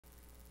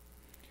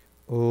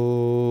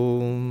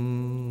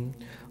Om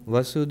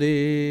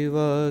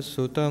Vasudeva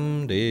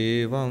Sutam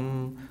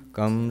Devam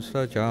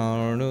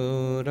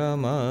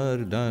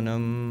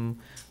Kamsacharnuramardhanam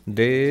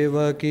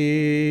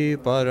Devaki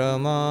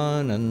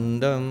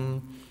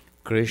Paramanandam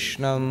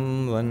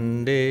Krishnam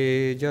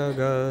Vande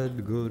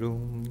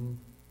Jagadgurum.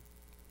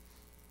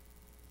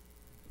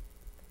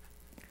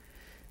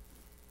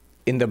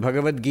 In the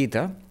Bhagavad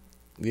Gita,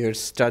 we are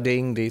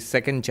studying the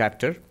second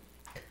chapter.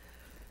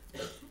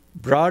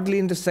 Broadly,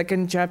 in the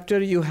second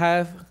chapter, you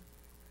have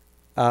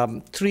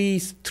three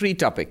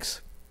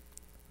topics.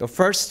 The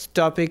first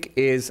topic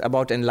is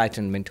about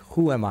enlightenment.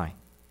 Who am I?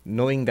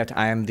 Knowing that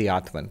I am the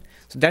Atman.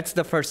 So that's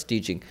the first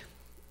teaching.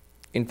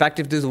 In fact,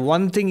 if there's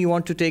one thing you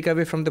want to take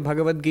away from the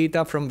Bhagavad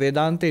Gita, from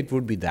Vedanta, it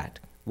would be that.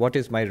 What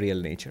is my real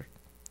nature?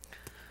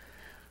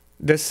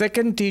 The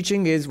second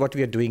teaching is what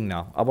we are doing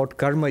now, about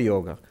karma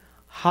yoga.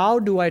 How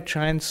do I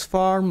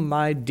transform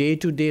my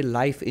day-to-day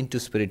life into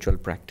spiritual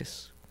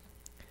practice?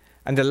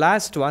 And the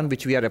last one,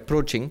 which we are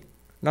approaching,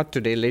 not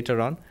today, later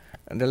on,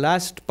 and the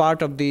last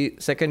part of the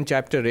second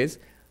chapter is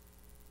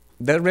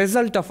the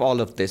result of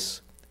all of this.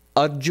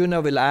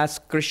 Arjuna will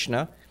ask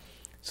Krishna,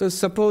 so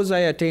suppose I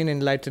attain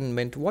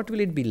enlightenment, what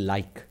will it be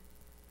like?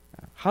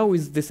 How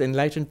is this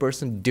enlightened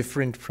person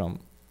different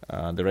from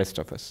the rest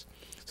of us?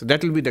 So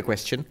that will be the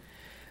question.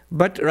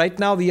 But right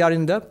now we are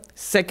in the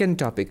second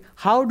topic.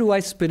 How do I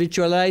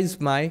spiritualize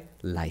my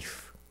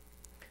life?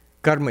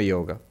 Karma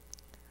yoga.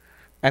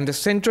 And the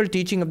central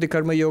teaching of the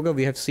karma yoga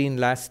we have seen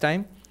last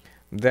time,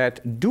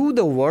 that do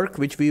the work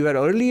which we were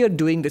earlier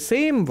doing, the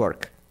same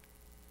work,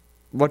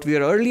 what we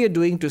were earlier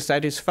doing to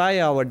satisfy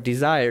our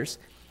desires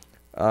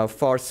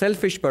for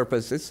selfish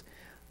purposes,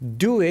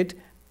 do it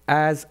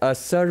as a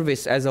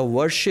service, as a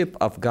worship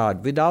of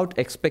God, without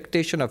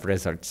expectation of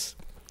results.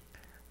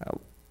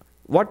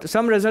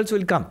 Some results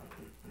will come,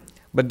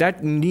 but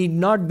that need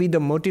not be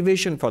the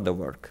motivation for the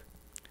work.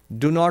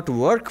 Do not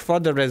work for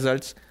the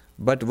results,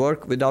 but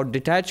work without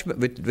detachment,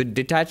 with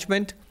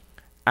detachment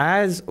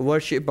as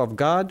worship of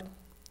God,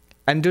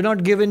 and do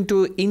not give in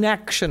to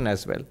inaction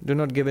as well. Do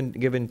not give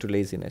in to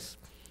laziness.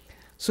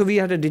 So we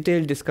had a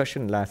detailed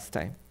discussion last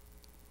time.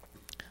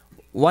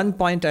 One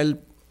point a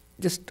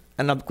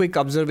quick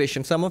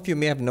observation. Some of you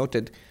may have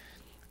noted,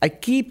 I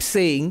keep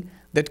saying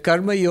that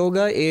karma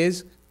yoga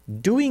is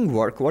doing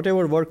work,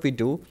 whatever work we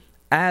do,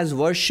 as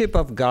worship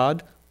of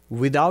God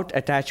without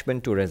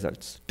attachment to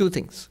results. Two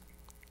things.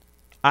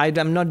 I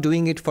am not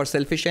doing it for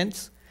selfish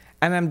ends,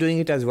 and I'm doing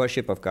it as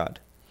worship of God.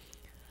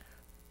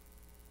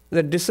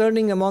 The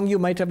discerning among you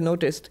might have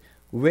noticed,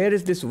 where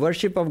is this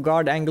worship of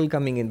God angle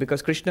coming in?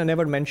 Because Krishna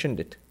never mentioned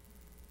it.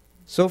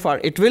 So far,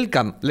 it will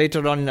come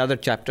later on in other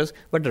chapters,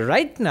 but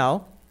right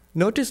now,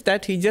 notice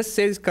that he just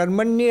says,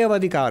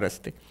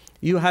 karmaṇyevadhikāraste.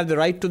 You have the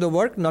right to the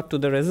work, not to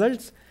the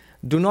results.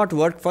 Do not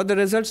work for the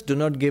results, do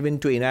not give in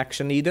to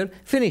inaction either.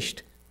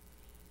 Finished.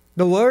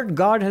 The word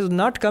God has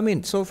not come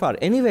in so far,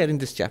 anywhere in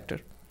this chapter.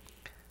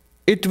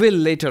 It will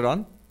later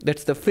on.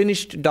 That's the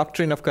finished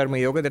doctrine of karma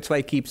yoga. That's why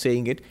I keep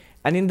saying it.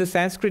 And in the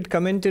Sanskrit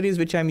commentaries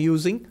which I'm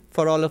using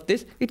for all of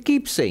this, it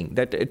keeps saying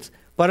that it's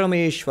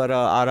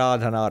Parameshvara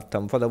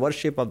Aradhanartham, for the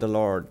worship of the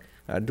Lord,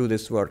 do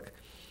this work.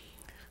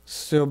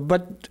 So,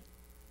 but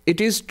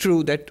it is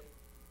true that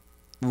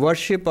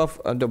worship of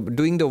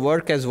doing the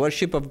work as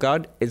worship of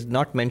God is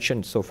not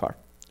mentioned so far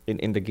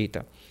in the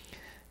Gita.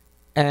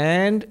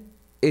 And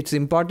it's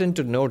important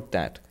to note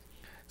that.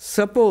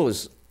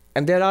 Suppose,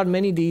 and there are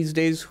many these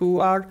days who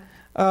are,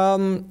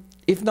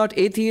 if not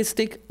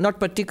atheistic, not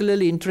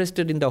particularly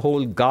interested in the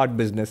whole God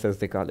business, as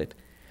they call it.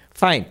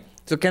 Fine.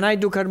 So can I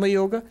do karma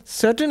yoga?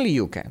 Certainly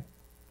you can.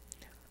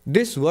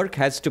 This work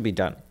has to be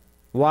done.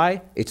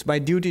 Why? It's my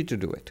duty to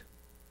do it.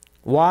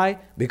 Why?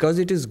 Because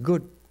it is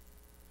good.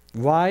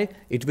 Why?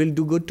 It will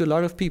do good to a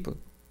lot of people.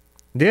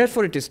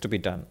 Therefore it is to be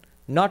done,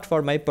 not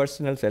for my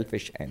personal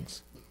selfish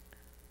ends.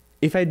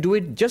 If I do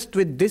it just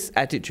with this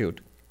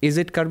attitude, is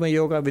it karma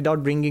yoga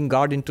without bringing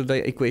God into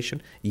the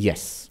equation?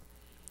 Yes.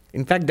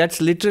 In fact,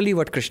 that's literally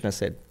what Krishna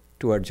said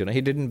to Arjuna.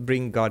 He didn't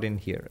bring God in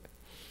here.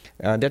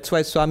 That's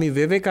why Swami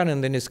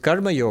Vivekananda in his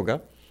karma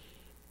yoga,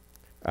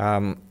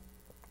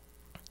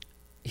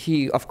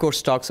 he of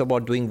course talks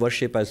about doing work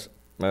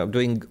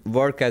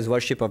as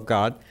worship of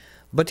God,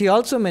 but he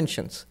also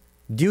mentions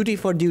duty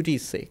for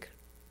duty's sake.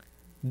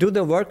 Do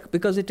the work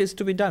because it is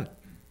to be done.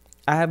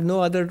 I have no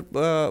other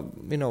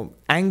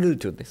angle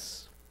to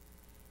this.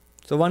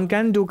 So one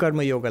can do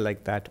karma yoga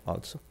like that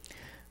also.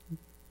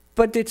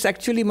 But it's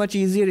actually much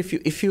easier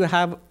if you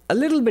have a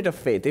little bit of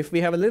faith, if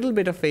we have a little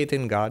bit of faith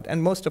in God,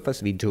 and most of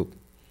us we do.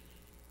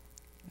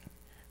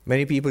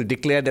 Many people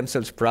declare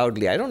themselves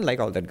proudly, I don't like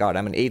all that God,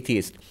 I'm an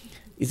atheist.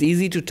 It's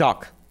easy to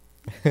talk.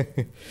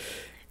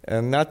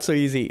 Not so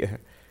easy.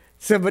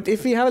 So, but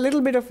if we have a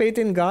little bit of faith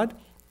in God,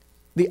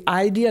 the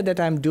idea that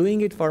I'm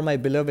doing it for my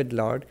beloved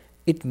Lord,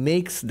 it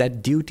makes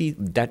that duty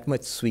that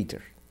much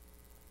sweeter.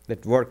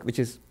 That work, which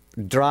is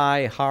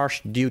dry,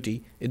 harsh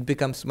duty, it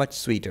becomes much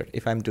sweeter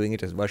if I'm doing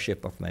it as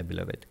worship of my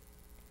beloved.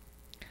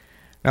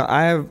 Now,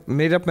 I have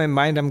made up my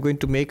mind I'm going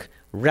to make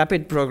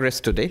rapid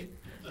progress today.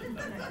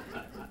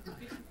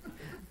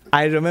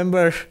 I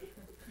remember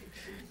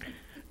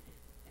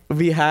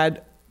we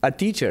had a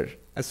teacher,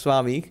 a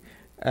Swami,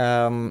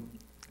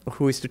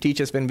 who used to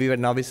teach us when we were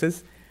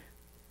novices,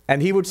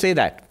 and he would say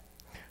that.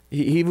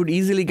 He would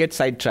easily get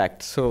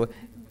sidetracked. So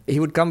he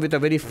would come with a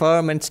very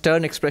firm and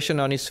stern expression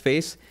on his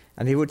face,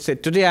 and he would say,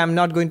 today I'm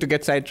not going to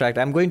get sidetracked,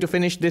 I'm going to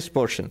finish this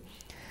portion.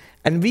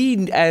 And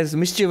we, as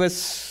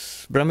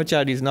mischievous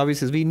brahmacharis,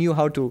 novices, we knew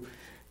how to,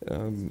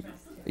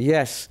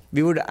 yes,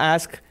 we would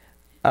ask,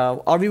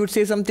 or we would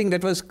say something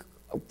that was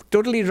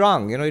totally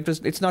wrong,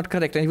 it's not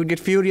correct, and he would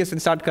get furious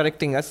and start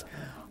correcting us.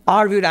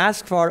 Or we would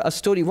ask for a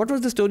story. What was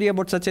the story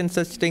about such and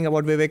such thing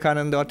about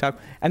Vivekananda or Thakur?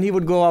 And he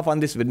would go off on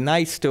this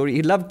nice story.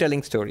 He loved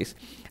telling stories.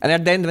 And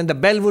at the end, when the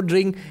bell would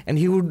ring, and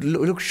he would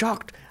look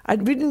shocked.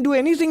 We didn't do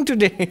anything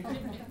today.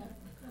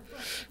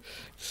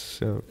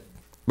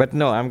 But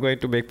no, I'm going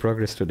to make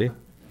progress today.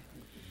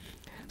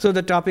 So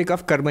the topic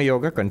of Karma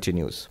Yoga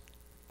continues.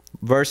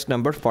 Verse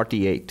number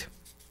 48.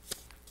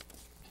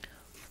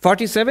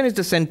 47 is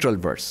the central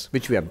verse,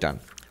 which we have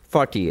done.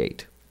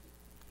 48.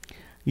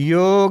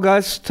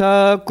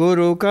 Yoga-sthaḥ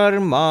kuru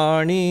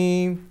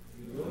karmāṇi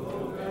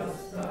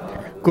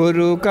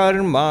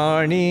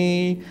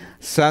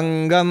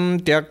saṅgaṁ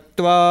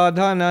tyaktvā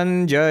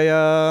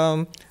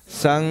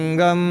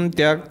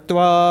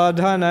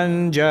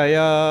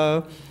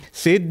dhanañjaya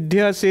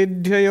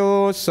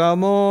siddhy-asiddhyoḥ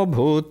samo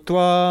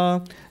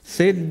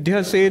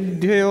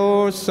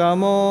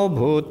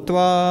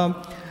bhūtvā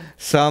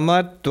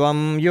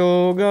samatvaṁ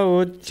yoga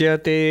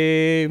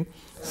uchyate.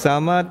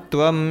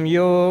 Samatvaṁ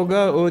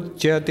yoga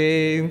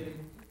uchyate.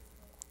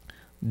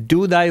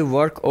 Do thy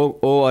work,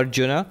 O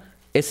Arjuna,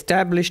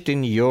 established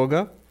in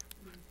yoga.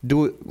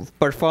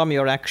 Perform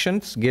your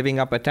actions, giving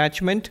up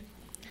attachment,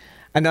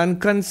 and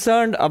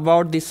unconcerned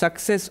about the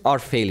success or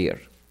failure.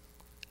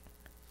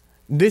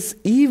 This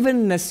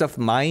evenness of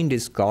mind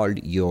is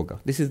called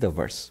yoga. This is the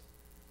verse.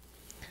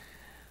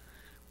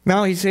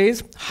 Now he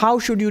says, how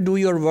should you do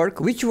your work?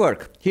 Which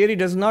work? Here he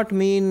does not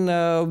mean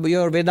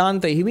your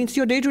Vedanta. He means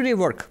your day-to-day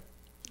work.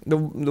 The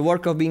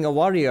work of being a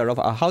warrior, of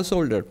a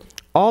householder,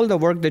 all the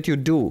work that you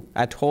do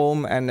at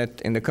home and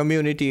in the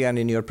community and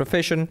in your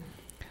profession.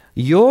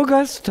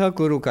 Yoga-sthaḥ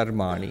kuru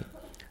karmāṇi.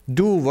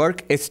 Do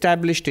work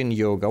established in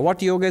yoga.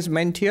 What yoga is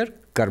meant here?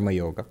 Karma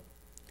yoga.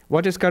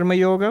 What is karma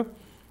yoga?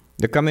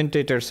 The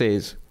commentator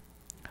says,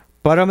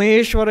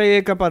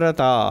 Parameshvara eka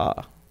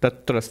parata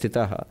tatra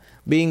sthitaḥ.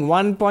 Being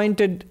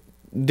one-pointed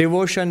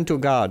devotion to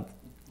God,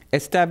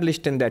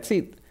 established in that.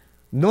 See,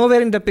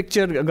 nowhere in the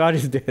picture God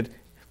is there.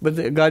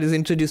 But God is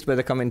introduced by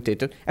the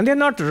commentator. And they're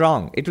not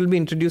wrong. It will be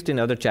introduced in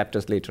other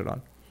chapters later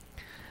on.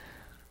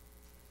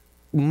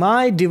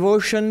 My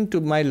devotion to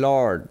my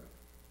Lord,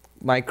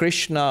 my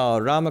Krishna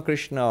or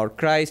Ramakrishna or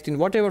Christ in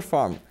whatever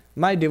form,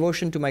 my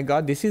devotion to my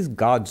God, this is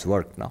God's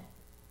work now.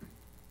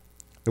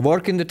 The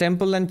work in the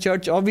temple and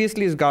church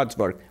obviously is God's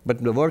work.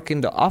 But the work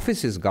in the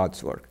office is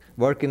God's work.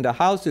 Work in the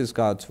house is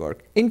God's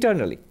work,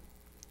 internally.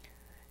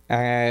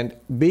 And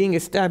being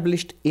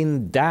established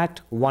in that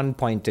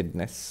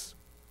one-pointedness.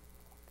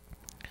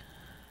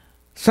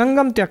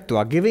 Saṅgaṁ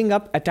tyaktvā, giving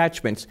up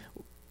attachments.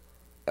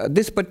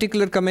 This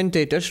particular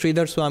commentator,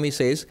 Sridhar Swami,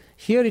 says,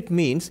 here it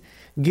means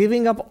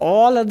giving up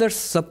all other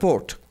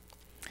support.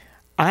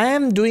 I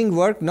am doing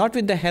work not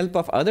with the help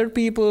of other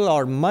people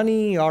or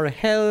money or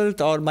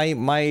health or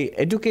my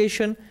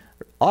education.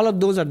 All of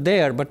those are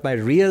there, but my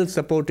real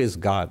support is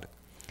God.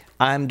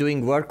 I am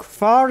doing work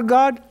for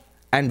God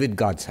and with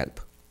God's help.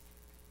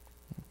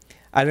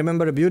 I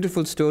remember a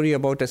beautiful story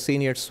about a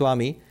senior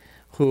Swami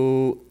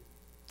who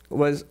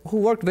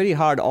worked very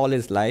hard all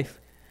his life,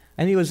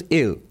 and he was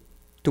ill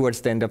towards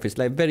the end of his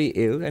life, very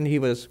ill, and he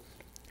was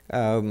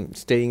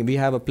staying. We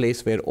have a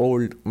place where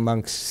old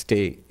monks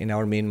stay in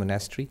our main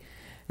monastery,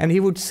 and he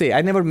would say,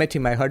 I never met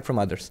him, I heard from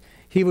others,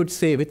 he would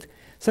say with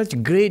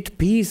such great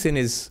peace in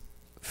his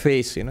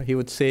face, he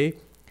would say,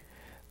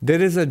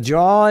 there is a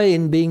joy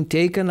in being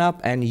taken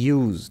up and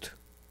used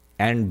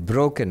and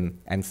broken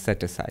and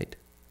set aside.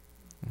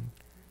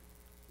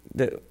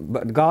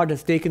 But God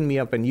has taken me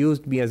up and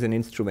used me as an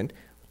instrument.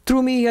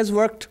 Through me, he has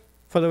worked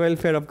for the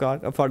welfare of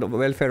God, for the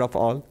welfare of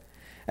all.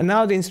 And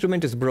now the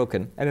instrument is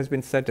broken and has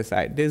been set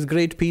aside. There is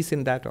great peace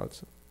in that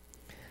also.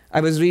 I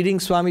was reading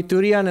Swami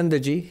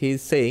Turiyanandaji. He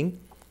is saying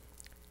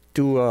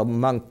to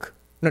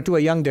a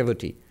young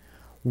devotee,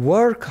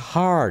 work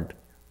hard.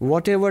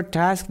 Whatever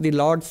task the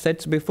Lord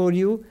sets before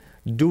you,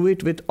 do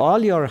it with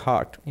all your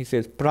heart. He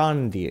says,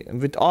 pran,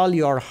 with all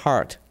your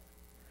heart.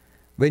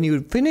 When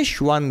you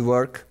finish one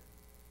work,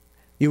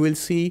 you will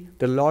see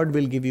the Lord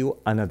will give you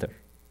another.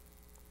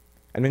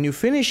 And when you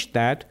finish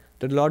that,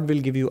 the Lord will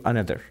give you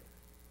another.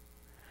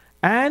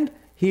 And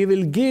he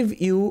will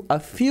give you a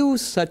few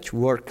such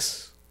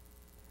works,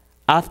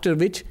 after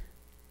which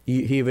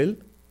you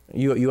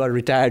are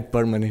retired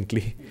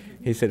permanently.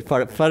 He said,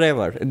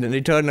 forever, in an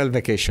eternal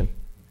vacation.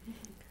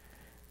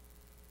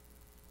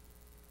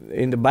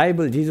 In the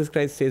Bible, Jesus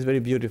Christ says very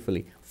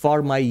beautifully,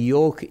 for my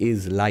yoke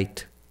is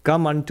light.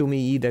 Come unto me,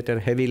 ye that are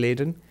heavy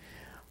laden.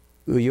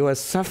 You are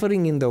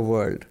suffering in the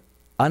world,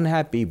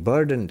 unhappy,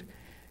 burdened.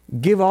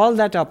 Give all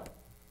that up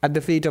at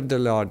the feet of the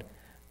Lord.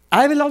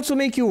 I will also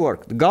make you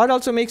work. God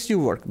also makes you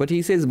work. But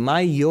he says,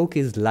 my yoke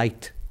is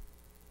light.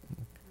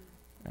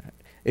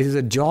 It is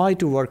a joy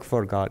to work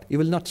for God. You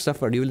will not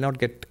suffer. You will not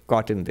get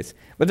caught in this.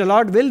 But the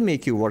Lord will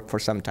make you work for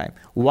some time.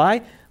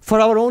 Why? For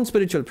our own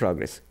spiritual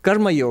progress.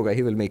 Karma yoga,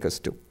 he will make us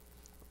do.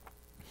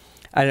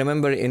 I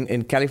remember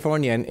in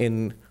California,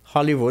 in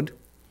Hollywood,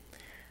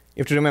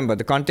 you have to remember,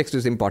 the context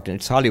is important.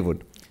 It's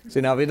Hollywood. So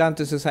in our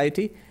Vedanta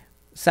society,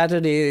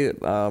 Saturday,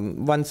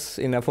 once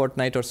in a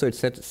fortnight or so, it's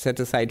set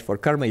aside for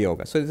karma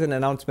yoga. So there's an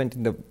announcement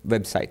in the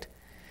website.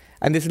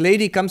 And this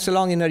lady comes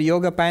along in her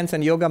yoga pants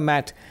and yoga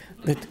mat.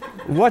 That,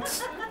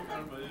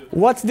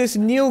 what's this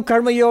new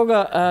karma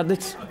yoga?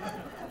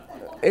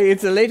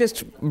 It's the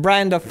latest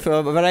brand of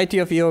variety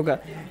of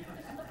yoga.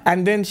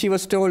 And then she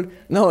was told,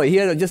 no,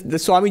 here the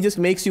Swami just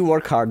makes you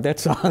work hard,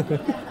 that's all.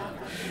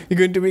 You're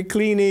going to be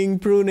cleaning,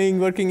 pruning,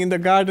 working in the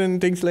garden,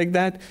 things like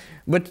that.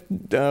 But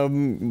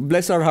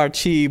bless her heart,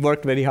 she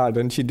worked very hard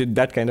and she did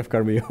that kind of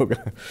karma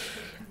yoga.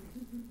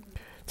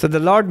 So the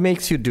Lord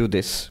makes you do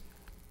this.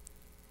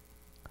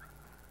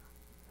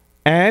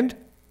 And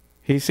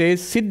he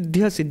says,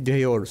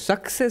 siddhy-asiddhyoḥ,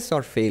 success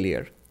or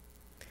failure.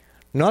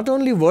 Not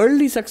only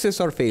worldly success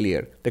or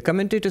failure, the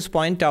commentators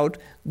point out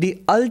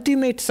the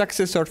ultimate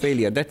success or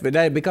failure, that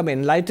whether I become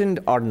enlightened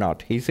or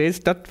not. He says,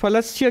 tat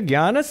phalasya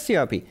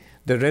jnanasya api.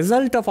 The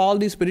result of all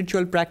these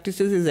spiritual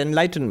practices is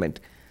enlightenment.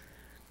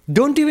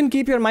 Don't even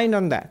keep your mind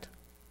on that.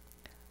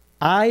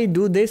 I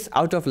do this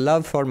out of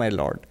love for my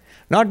Lord.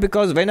 Not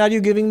because, when are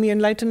you giving me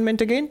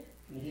enlightenment again?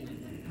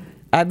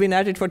 I've been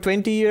at it for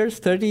 20 years,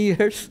 30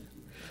 years.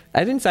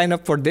 I didn't sign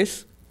up for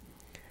this.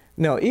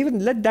 No,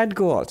 even let that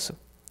go also.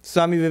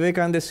 Swami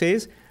Vivekananda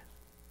says,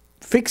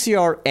 fix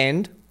your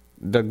end,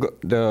 the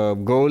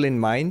goal in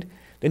mind,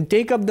 then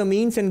take up the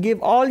means and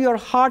give all your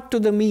heart to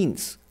the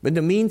means. When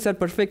the means are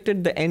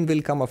perfected, the end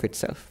will come of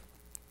itself.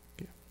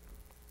 Okay.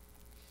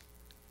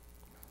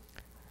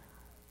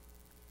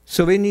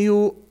 So when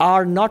you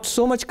are not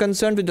so much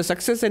concerned with the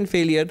success and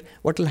failure,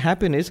 what will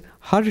happen is,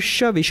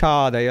 harsha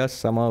vishadaya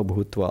samo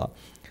bhūtvā.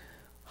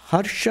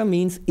 Harsha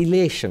means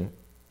elation,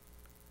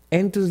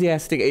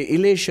 enthusiastic,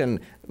 elation,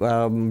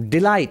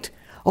 delight.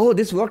 Oh,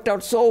 this worked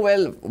out so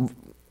well.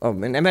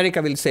 In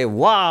America, we'll say,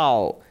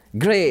 wow,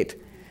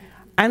 great.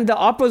 And the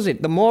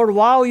opposite, the more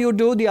wow you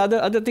do, the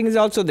other thing is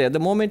also there. The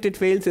moment it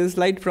fails, is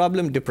slight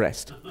problem,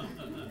 depressed.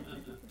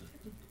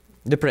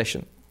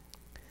 Depression.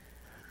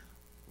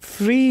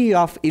 Free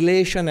of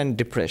elation and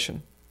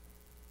depression.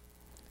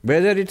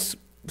 Whether it's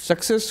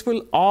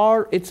successful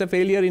or it's a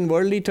failure in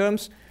worldly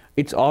terms,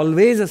 it's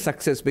always a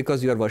success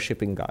because you are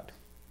worshipping God.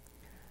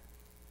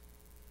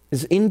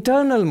 It's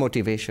internal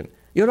motivation.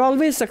 You're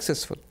always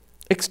successful.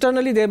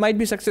 Externally, there might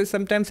be success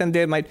sometimes, and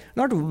there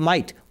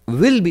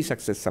will be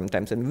success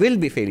sometimes, and will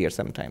be failure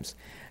sometimes.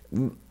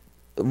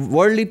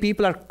 Worldly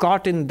people are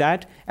caught in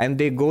that, and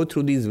they go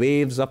through these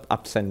waves of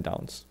ups and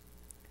downs.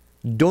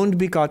 Don't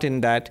be caught in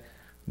that.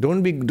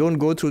 Don't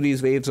go through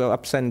these waves of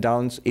ups and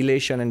downs,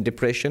 elation and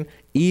depression.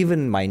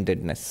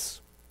 Even-mindedness.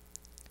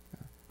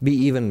 Be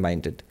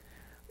even-minded.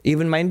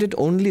 Even-minded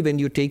only when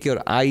you take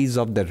your eyes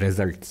off the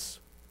results.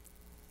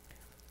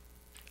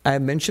 I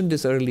mentioned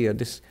this earlier,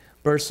 this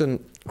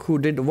person who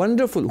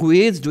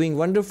is doing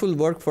wonderful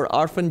work for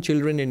orphan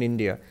children in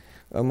India.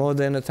 More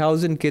than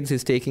 1,000 kids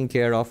he's taking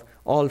care of,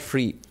 all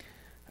free.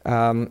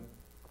 So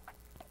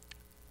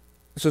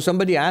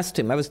somebody asked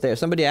him, I was there,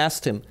 somebody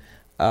asked him,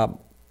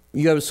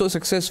 you are so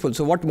successful,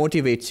 so what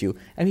motivates you?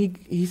 And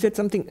he said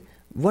something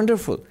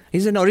wonderful.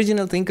 He's an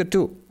original thinker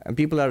too. And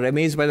people are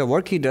amazed by the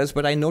work he does,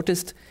 but I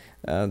noticed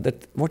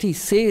that what he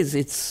says,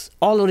 it's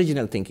all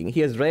original thinking. He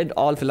has read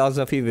all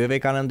philosophy,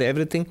 Vivekananda,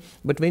 everything,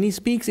 but when he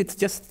speaks, it's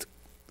just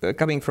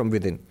coming from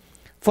within.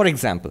 For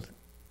example,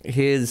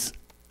 his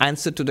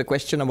answer to the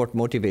question about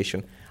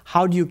motivation.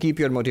 How do you keep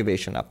your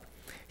motivation up?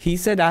 He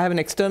said, I have an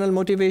external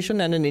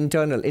motivation and an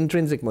internal,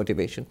 intrinsic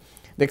motivation.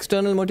 The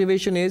external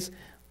motivation is,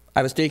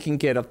 I was taking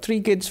care of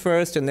 3 kids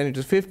first, and then it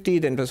was 50,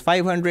 then it was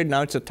 500,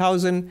 now it's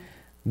 1,000.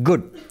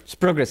 Good, it's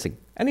progressing.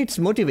 And it's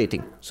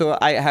motivating. So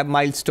I have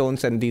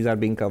milestones and these are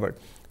being covered.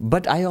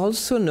 But I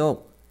also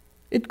know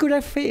it could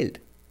have failed.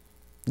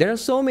 There are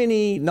so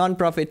many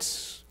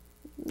non-profits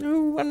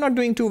who are not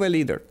doing too well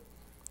either.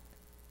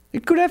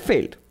 It could have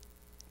failed.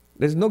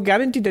 There's no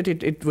guarantee that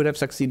it would have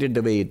succeeded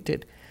the way it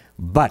did.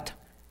 But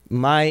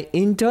my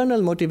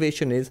internal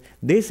motivation is,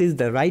 this is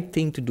the right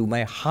thing to do.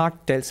 My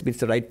heart tells me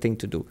it's the right thing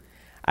to do.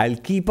 I'll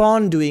keep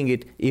on doing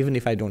it even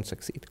if I don't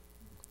succeed.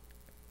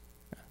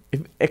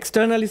 If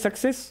externally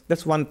success,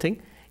 that's one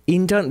thing.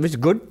 Which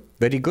good,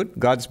 very good,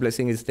 God's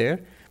blessing is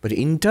there. But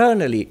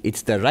internally,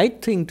 it's the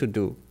right thing to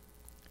do.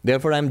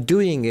 Therefore, I'm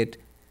doing it.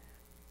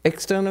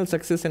 External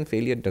success and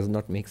failure does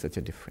not make such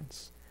a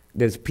difference.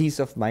 There's peace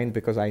of mind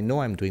because I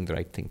know I'm doing the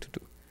right thing to do.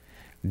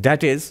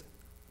 That is,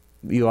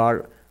 you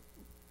are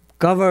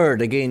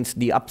covered against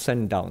the ups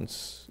and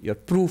downs. You're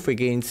proof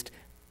against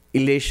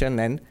elation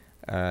and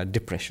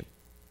depression.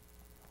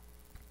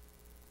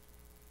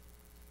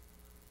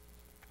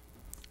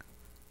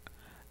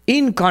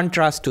 In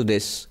contrast to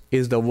this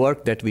is the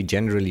work that we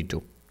generally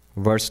do.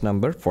 verse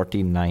number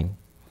 49.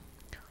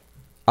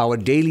 Our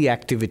daily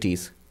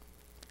activities,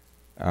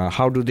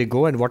 how do they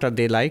go and what are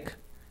they like?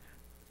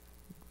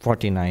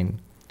 49.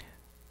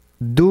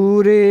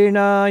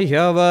 Dūreṇa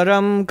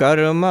hy-avaraṁ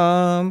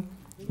karma,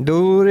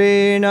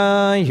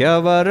 dūreṇa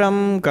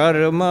hy-avaraṁ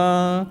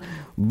karma,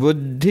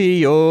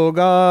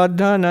 buddhi-yogād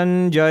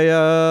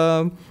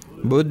dhanañjaya,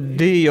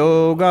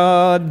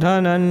 buddhi-yogād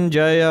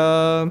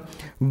dhanañjaya,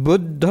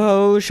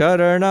 buddhau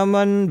śharaṇam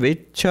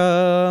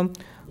anvichchha,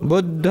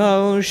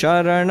 buddhau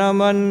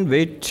śharaṇam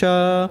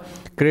anvichchha,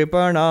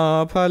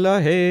 kṛipaṇāḥ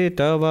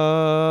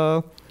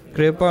phala-hetavaḥ,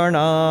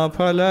 kṛipaṇāḥ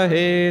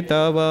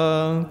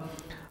phala-hetavaḥ.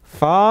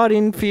 Far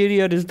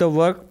inferior is the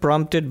work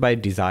prompted by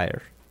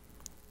desire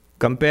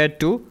compared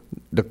to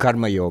the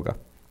karma yoga.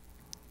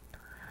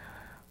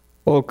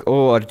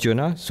 O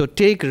Arjuna, so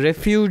take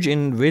refuge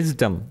in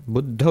wisdom,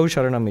 buddhau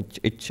śharaṇam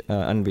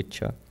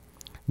anvichchha.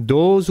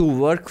 Those who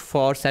work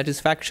for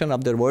satisfaction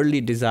of their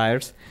worldly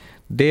desires,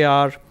 they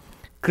are,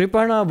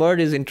 kṛipaṇāḥ word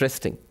is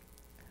interesting.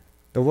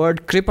 The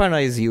word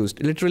kṛipaṇāḥ is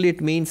used. Literally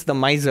it means the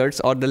misers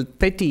or the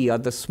petty or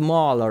the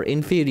small or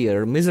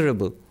inferior or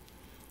miserable.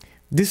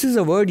 This is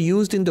a word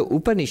used in the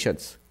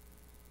Upanishads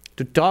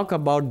to talk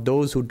about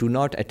those who do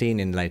not attain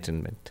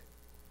enlightenment.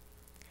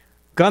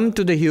 Come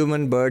to the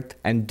human birth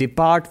and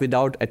depart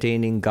without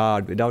attaining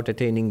God, without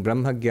attaining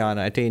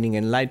Brahma-jnana, attaining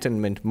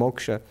enlightenment,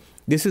 moksha.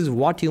 This is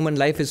what human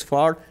life is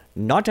for.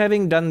 Not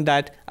having done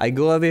that, I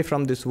go away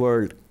from this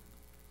world.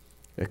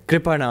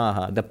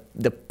 Kṛipaṇāḥ,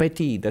 the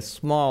petty, the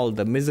small,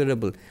 the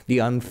miserable, the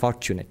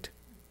unfortunate.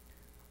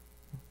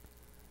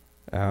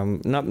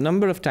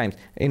 Number of times.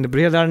 In the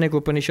Brihadaranyaka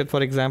Upanishad,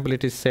 for example,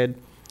 it is said,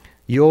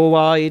 Yo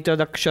va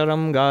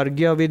itadaksharam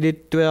gargya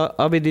viditva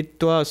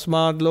aviditva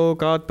asmad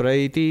lokat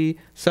praiti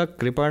sa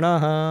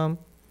kṛipaṇāḥ.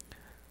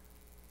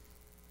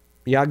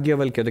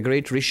 Yajnavalkya, the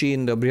great rishi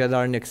in the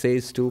Brihadaranyaka,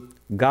 says to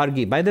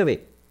Gargi, by the way,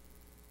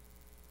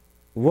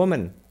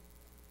 woman,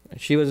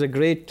 she was a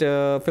great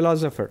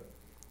philosopher.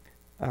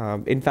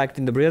 In fact,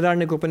 in the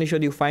Brihadaranyaka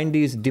Upanishad, you find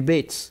these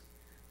debates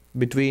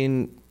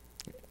between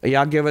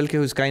Yajnavalkya,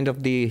 who is kind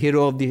of the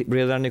hero of the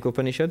Brihadaranyaka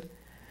Upanishad,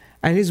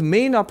 and his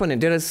main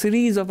opponent. There are a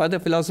series of other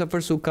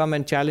philosophers who come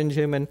and challenge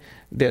him, and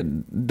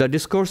the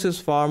discourses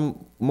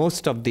form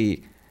most of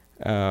the,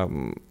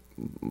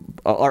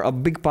 or a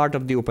big part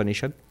of the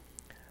Upanishad.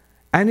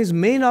 And his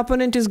main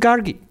opponent is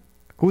Gargi,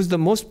 who is the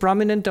most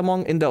prominent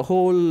in the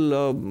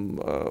whole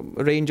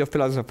range of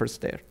philosophers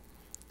there.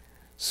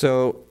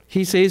 So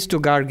he says to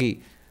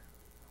Gargi,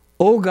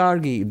 O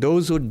Gargi,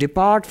 those who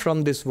depart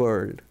from this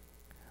world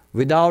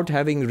without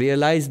having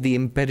realized the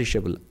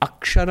imperishable,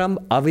 aksharam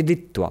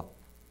aviditva,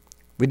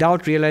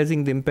 without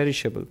realizing the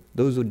imperishable,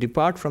 those who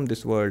depart from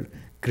this world,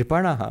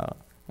 kṛipaṇāḥ,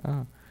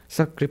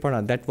 sa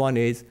kṛipaṇāḥ, that one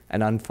is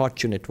an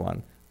unfortunate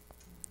one,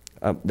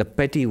 the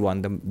petty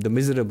one, the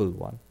miserable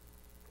one.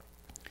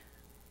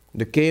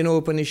 The Kena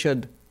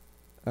Upanishad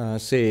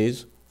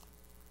says,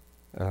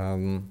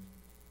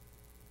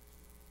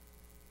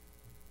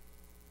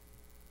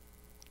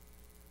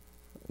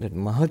 that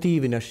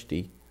mahati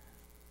vinashti,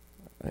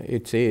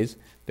 it says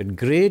that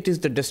great is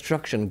the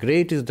destruction,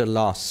 great is the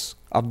loss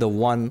of the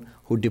one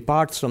who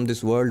departs from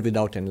this world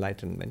without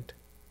enlightenment.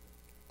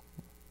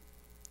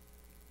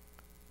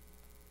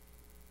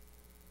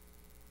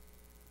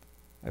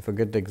 I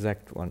forget the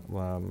exact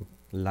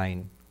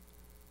line.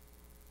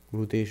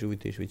 Bhuteshu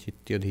viteshu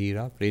vichitya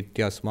dhira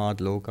pretya smad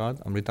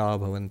lokad amrita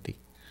bhavanti.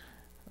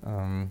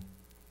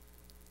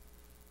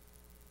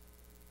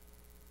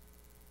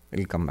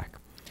 It'll come back.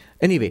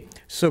 Anyway,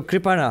 so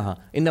kṛipaṇāḥ.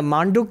 In the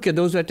Mandukya,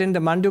 those who attend the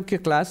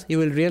Mandukya class, you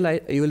will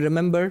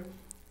remember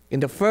in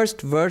the first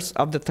verse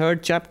of the 3rd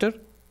chapter,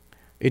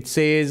 it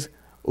says,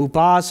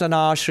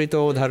 Upasana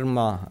shrito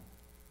dharma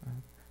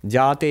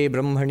jate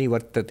brahmani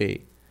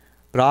vartate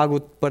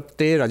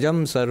pragutpatte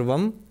rajam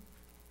sarvam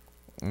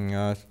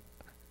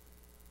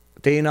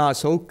tena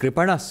so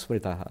kṛipaṇaḥ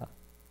smritaḥ.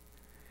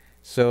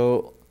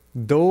 So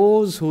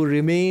those who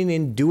remain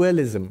in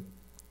dualism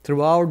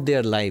throughout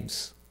their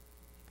lives,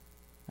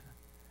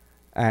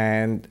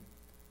 and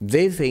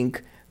they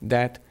think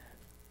that,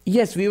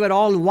 yes, we were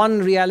all one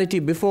reality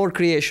before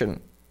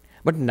creation,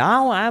 but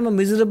now I am a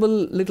miserable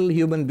little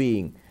human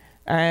being,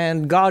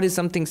 and God is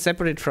something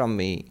separate from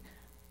me.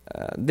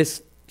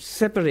 This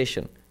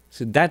separation,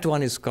 so that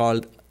one is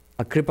called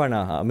a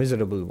kṛipaṇāḥ, a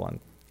miserable one,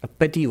 a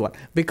petty one,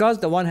 because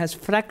the one has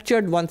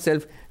fractured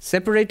oneself,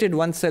 separated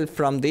oneself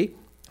from the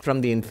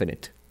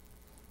infinite.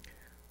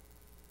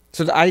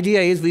 So the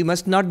idea is we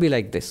must not be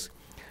like this.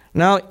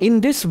 Now,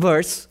 in this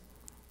verse,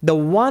 the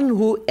one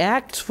who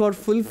acts for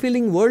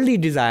fulfilling worldly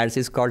desires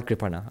is called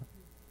kṛipaṇāḥ.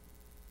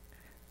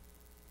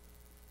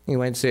 You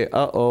might say,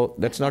 uh-oh,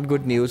 that's not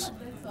good news.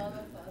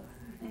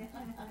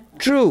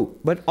 True,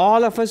 but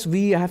all of us,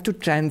 we have to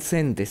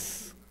transcend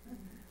this.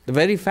 The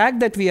very fact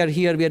that we are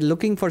here, we are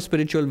looking for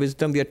spiritual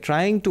wisdom, we are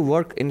trying to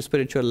work in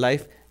spiritual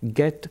life,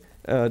 get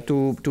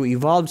to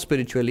evolve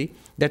spiritually.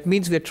 That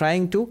means we are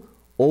trying to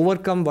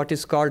overcome what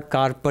is called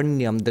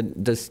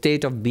karpanyam, the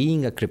state of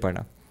being a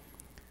kṛipaṇāḥ.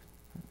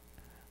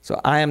 So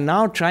I am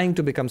now trying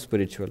to become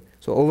spiritual.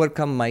 So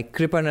overcome my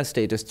kṛipaṇāḥ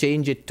status,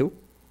 change it to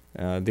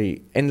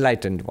the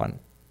enlightened one.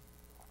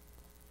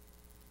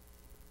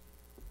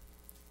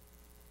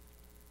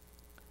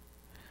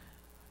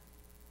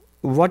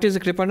 What is a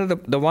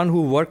kṛipaṇāḥ? The one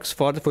who works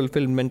for the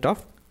fulfillment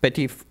of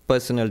petty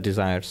personal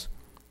desires.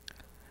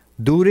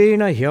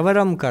 dūreṇa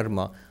hy-avaraṁ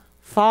karma.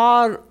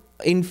 Far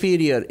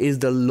inferior is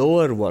the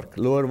lower work.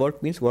 Lower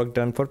work means work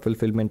done for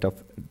fulfillment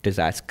of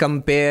desires.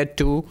 Compared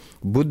to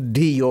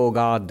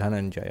buddhi-yogād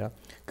dhanañjaya.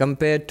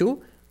 Compared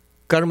to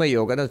karma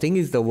yoga. The thing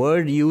is, the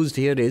word used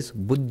here is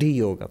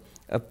buddhi-yoga.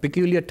 A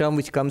peculiar term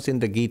which comes in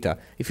the Gita.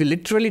 If you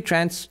literally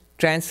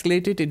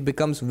translate it, it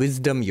becomes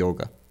wisdom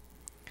yoga.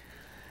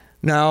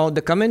 Now,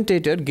 the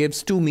commentator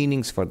gives two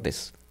meanings for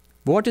this.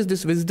 What is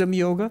this wisdom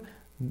yoga?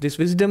 This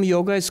wisdom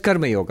yoga is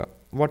karma yoga,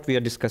 what we are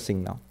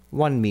discussing now.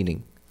 One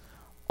meaning.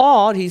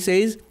 Or, he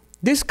says,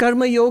 this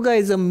karma yoga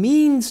is a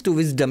means to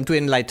wisdom, to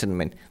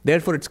enlightenment.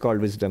 Therefore, it's called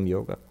wisdom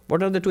yoga.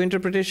 What are the two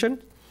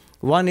interpretations?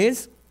 One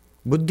is,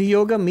 buddhi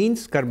yoga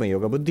means karma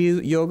yoga.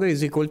 Buddhi yoga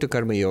is equal to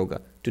karma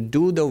yoga. To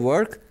do the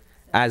work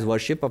as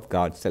worship of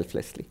God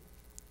selflessly.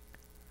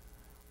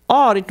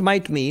 Or, it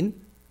might mean,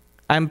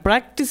 I am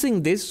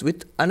practicing this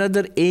with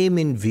another aim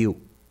in view,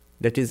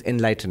 that is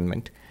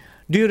enlightenment.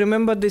 Do you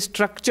remember the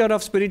structure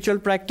of spiritual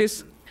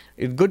practice?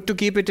 It's good to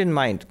keep it in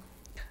mind.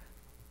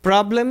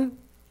 Problem,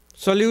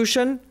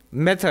 solution,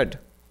 method.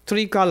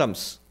 3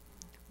 columns.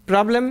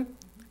 Problem,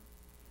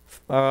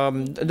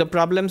 the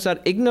problems are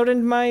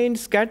ignorant mind,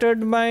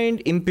 scattered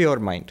mind, impure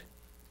mind.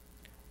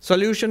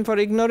 Solution for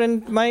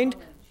ignorant mind,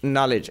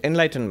 knowledge,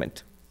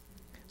 enlightenment.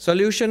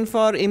 Solution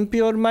for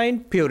impure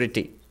mind,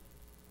 purity.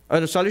 Or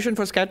the solution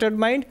for scattered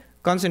mind,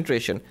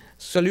 concentration.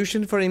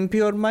 Solution for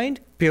impure mind,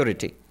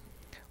 purity.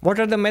 What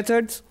are the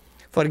methods?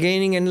 For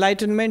gaining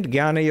enlightenment,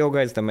 jnana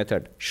yoga is the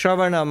method.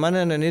 Shravana,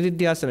 manana,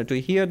 nididhyasana, to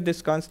hear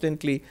this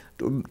constantly,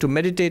 to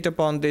meditate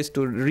upon this,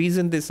 to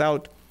reason this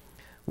out.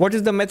 What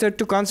is the method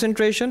to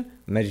concentration?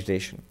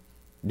 Meditation.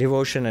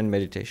 Devotion and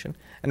meditation.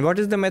 And what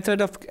is the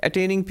method of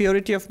attaining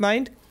purity of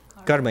mind?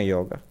 Karma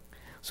yoga.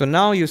 So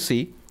now you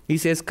see, he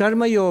says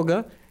karma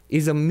yoga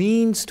is a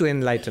means to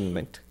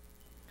enlightenment.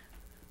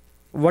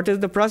 What is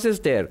the process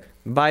there?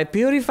 By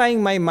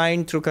purifying my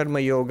mind through karma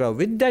yoga,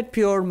 with that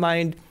pure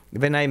mind,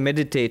 when I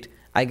meditate,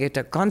 I get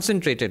a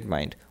concentrated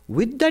mind.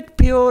 With that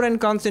pure and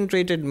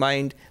concentrated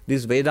mind,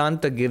 this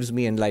Vedanta gives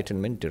me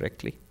enlightenment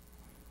directly.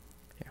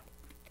 Yeah.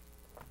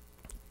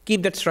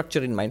 Keep that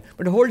structure in mind,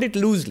 but hold it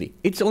loosely.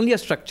 It's only a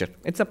structure.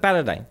 It's a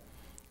paradigm.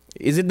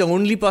 Is it the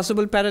only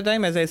possible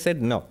paradigm? As I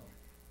said, no.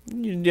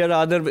 There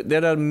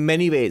are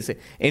many ways.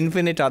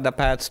 Infinite are the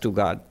paths to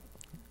God.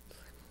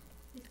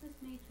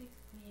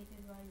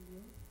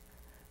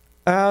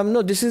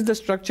 No, this is the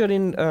structure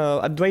in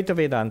Advaita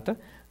Vedanta,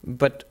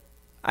 but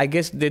I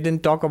guess they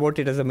didn't talk about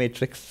it as a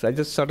matrix. I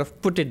just sort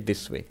of put it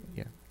this way.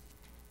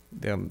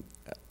 Yeah.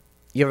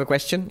 You have a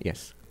question?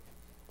 Yes.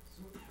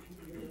 So,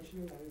 you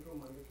mentioned a line from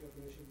Mandukya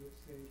Upanishad which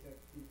says that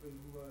people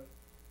who are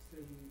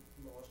still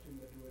lost in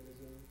the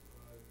dualism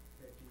are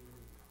petty,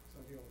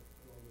 something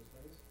along those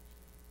lines.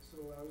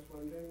 So, I was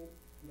wondering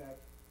that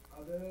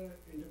other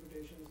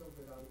interpretations of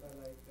Vedanta,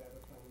 like that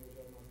of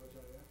non-dualism,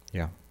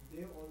 Yeah.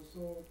 they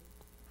also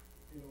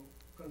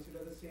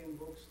consider the same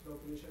books, the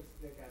Upanishads,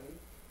 their canon,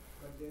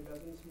 but there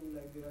doesn't seem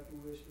like there are two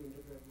ways to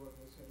interpret what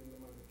was said in the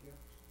Mandukya.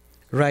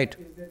 So Right.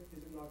 Is it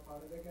not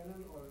part of their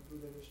canon, or do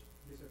they just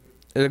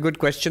disagree? A good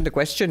question. The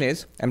question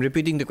is, I'm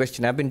repeating the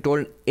question. I've been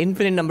told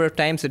infinite number of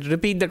times to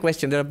repeat the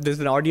question. There's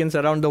an audience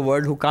around the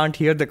world who can't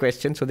hear the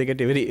question, so they get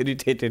very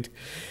irritated.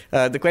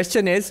 The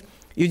question is,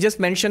 you just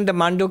mentioned the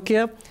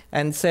Mandukya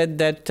and said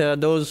that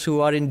those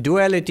who are in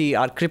duality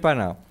are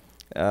kṛipaṇāḥ.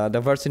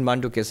 The verse in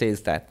Mandukya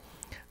says that.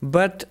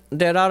 But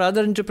there are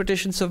other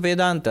interpretations of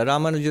Vedanta,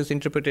 Ramanuja's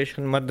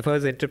interpretation,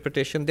 Madhva's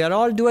interpretation. They are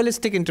all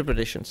dualistic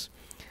interpretations.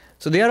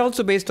 So they are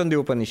also based on the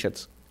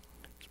Upanishads.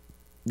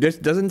 There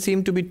doesn't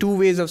seem to be two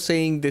ways of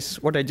saying this,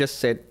 what I just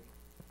said.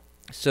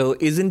 So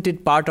isn't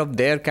it part of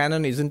their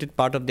canon? Isn't it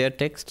part of their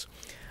texts?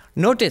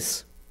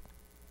 Notice,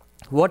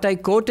 what I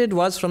quoted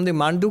was from the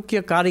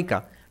Mandukya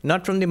Karika,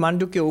 not from the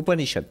Mandukya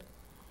Upanishad.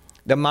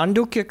 The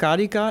Mandukya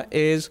Karika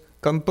is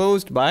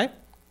composed by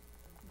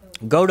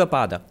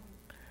Gaudapada.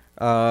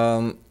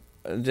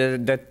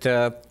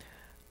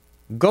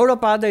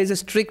 Gaudapada is a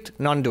strict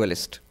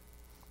non-dualist.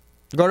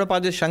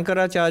 Gaudapada is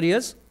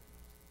Shankaracharya's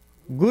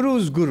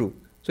guru's guru.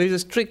 So he's a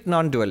strict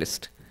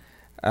non-dualist.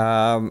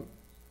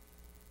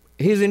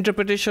 His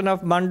interpretation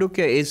of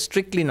Mandukya is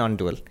strictly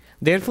non-dual.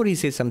 Therefore, he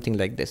says something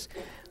like this.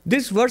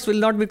 This verse will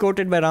not be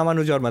quoted by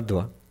Ramanuja or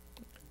Madhva.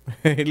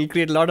 It will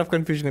create a lot of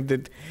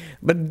confusion.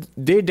 But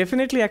they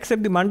definitely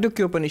accept the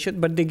Mandukya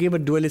Upanishad, but they give a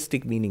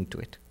dualistic meaning to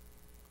it.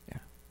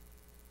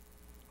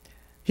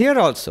 Here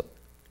also,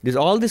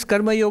 all this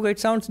karma yoga, it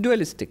sounds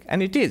dualistic,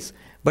 and it is.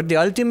 But the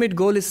ultimate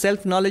goal is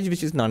self-knowledge,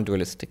 which is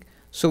non-dualistic.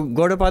 So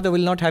Gaudapada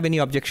will not have any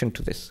objection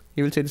to this.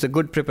 He will say it's a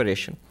good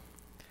preparation.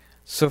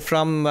 So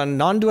from a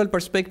non-dual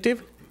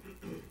perspective,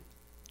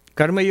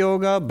 karma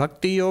yoga,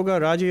 bhakti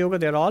yoga, raja yoga,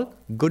 they're all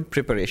good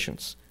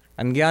preparations.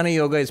 And Jnana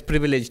Yoga is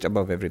privileged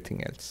above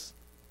everything else.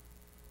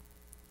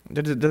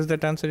 Does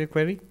that answer your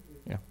query?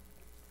 Yeah.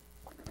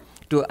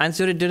 To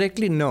answer it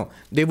directly, no.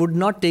 They would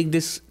not take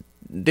this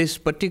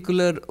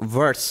particular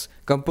verse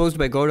composed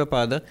by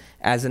Gaudapada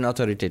as an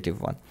authoritative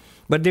one.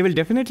 But they will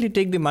definitely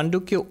take the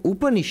Mandukya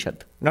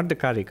Upanishad, not the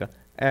Karika,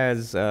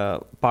 as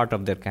part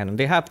of their canon.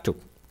 They have to,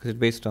 because it's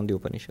based on the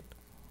Upanishad.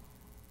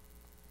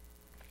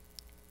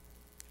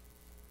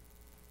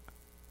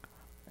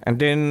 And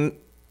then,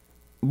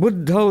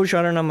 buddhau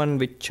śharaṇam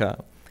anvichchha,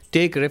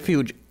 take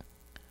refuge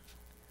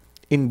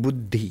in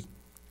buddhi.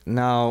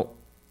 Now,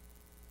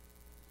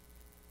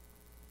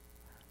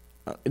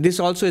 this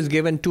also is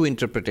given two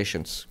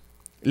interpretations.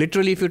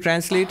 Literally, if you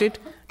translate it,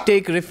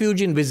 take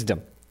refuge in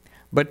wisdom.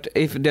 But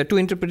if the two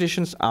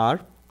interpretations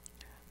are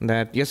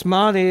that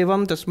yasmad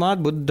evam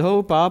tasmad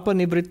buddhau papa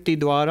nivritti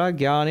dvara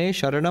jnane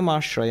sharanam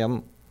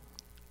ashrayam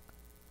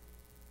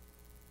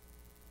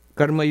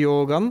karma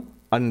yogam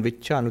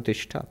anvichchha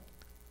anutishta.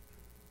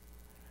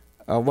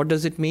 What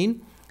does it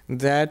mean?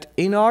 That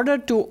in order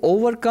to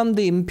overcome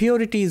the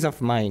impurities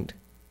of mind,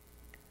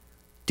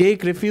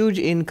 take refuge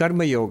in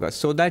karma yoga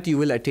so that you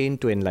will attain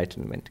to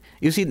enlightenment.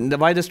 You see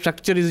why the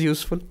structure is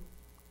useful?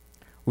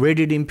 Where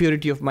did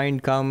impurity of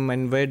mind come,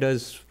 and where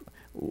does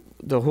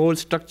the whole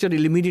structure?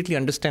 You'll immediately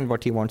understand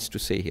what he wants to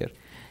say here.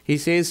 He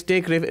says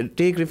take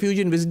refuge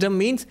in wisdom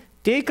means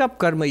take up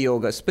karma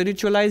yoga,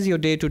 spiritualize your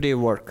day-to-day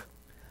work,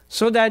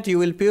 so that you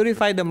will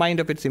purify the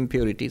mind of its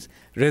impurities,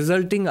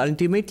 resulting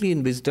ultimately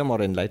in wisdom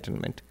or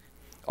enlightenment.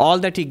 All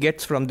that he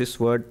gets from this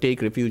word,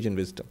 take refuge in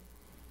wisdom.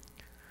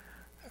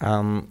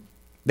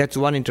 That's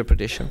one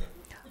interpretation.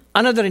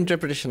 Another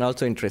interpretation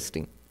also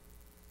interesting.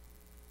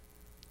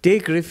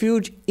 Take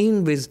refuge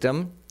in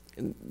wisdom.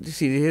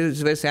 See, here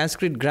is where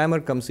Sanskrit grammar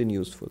comes in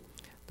useful.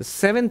 The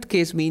seventh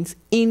case means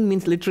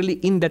literally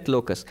in that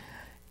locus.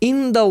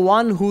 In the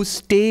one who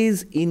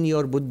stays in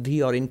your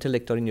buddhi or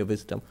intellect or in your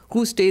wisdom.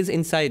 Who stays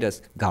inside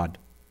us? God.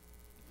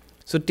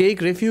 So take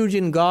refuge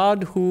in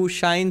God who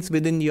shines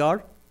within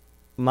your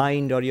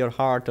mind or your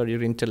heart or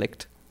your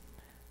intellect.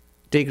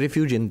 Take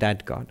refuge in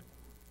that God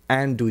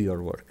and do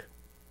your work.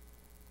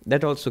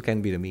 That also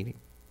can be the meaning.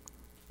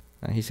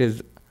 He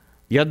says,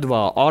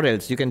 yadva, or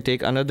else you can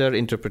take another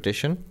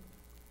interpretation.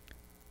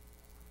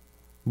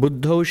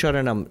 Buddhau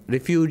śharaṇam,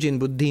 refuge in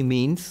buddhi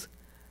means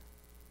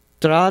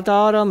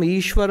trātāram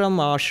īśvaram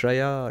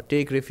āśraya,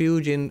 take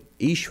refuge in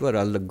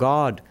Ishvara, the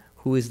God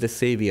who is the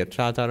savior,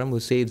 trātāram, who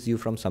saves you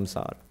from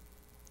samsara.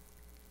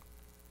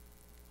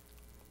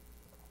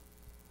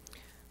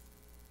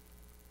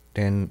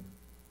 Then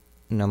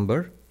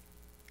number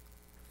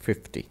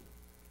 50.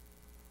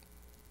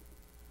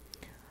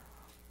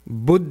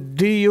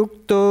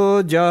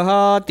 Buddhi-yukto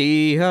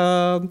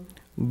jahatiha,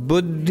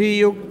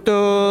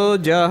 buddhi-yukto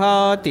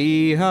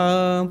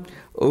jahatiha,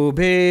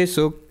 ubhe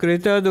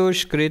sukrita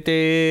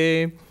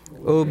dushkrite,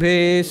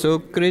 ubhe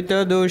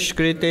sukrita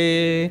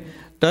dushkrite,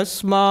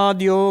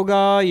 tasmad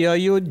yogaya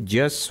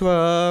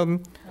yujyasva,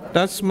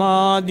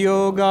 tasmad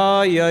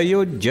yogaya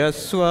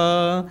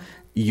yujyasva,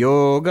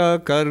 yoga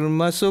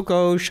karma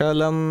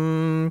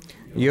sukaushalam,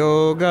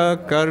 yoga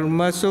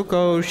karma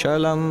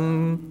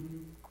sukaushalam.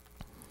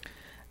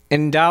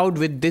 Endowed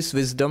with this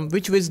wisdom.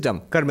 Which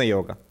wisdom? Karma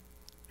yoga.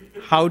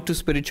 How to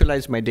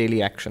spiritualize my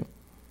daily action.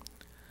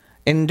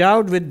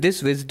 Endowed with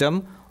this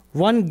wisdom,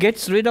 one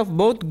gets rid of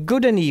both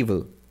good and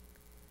evil.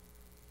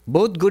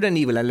 Both good and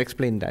evil, I'll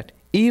explain that.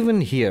 Even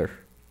here.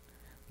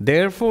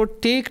 Therefore,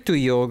 take to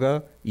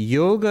yoga.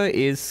 Yoga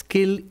is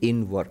skill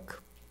in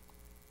work.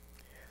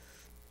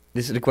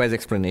 This requires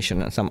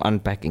explanation and some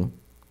unpacking.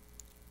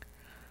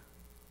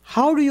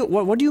 What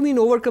do you mean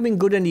overcoming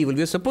good and evil?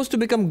 We are supposed to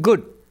become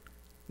good.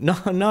 No,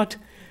 not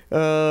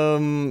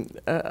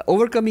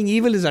overcoming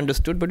evil is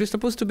understood, but you're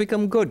supposed to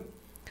become good.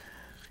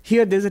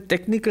 Here there's a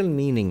technical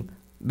meaning.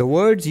 The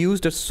words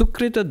used are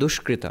sukrita,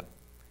 dushkrita.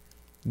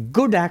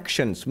 Good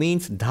actions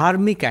means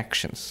dharmic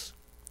actions,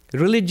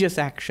 religious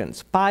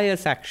actions,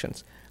 pious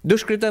actions.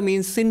 Dushkrita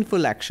means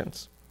sinful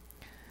actions.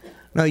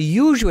 Now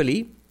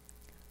usually,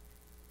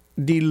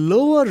 the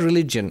lower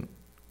religion,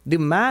 the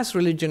mass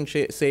religion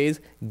says,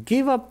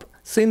 give up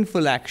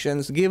sinful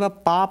actions, give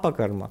up papa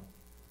karma.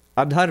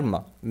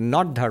 Adharma,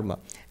 not dharma,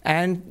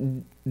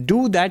 and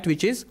do that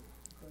which is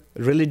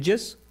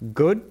religious,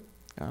 good,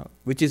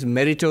 which is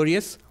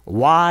meritorious.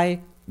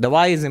 Why? The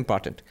why is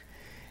important.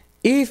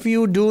 If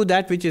you do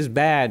that which is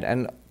bad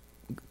and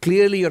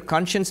clearly your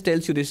conscience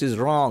tells you this is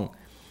wrong,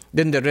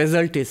 then the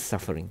result is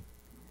suffering.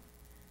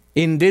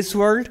 In this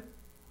world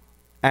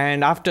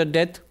and after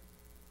death,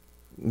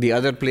 the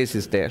other place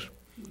is there.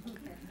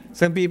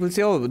 Some people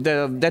say, oh,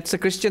 that's a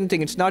Christian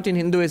thing, it's not in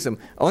Hinduism.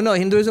 Oh no,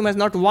 Hinduism has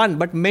not one,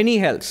 but many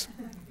hells.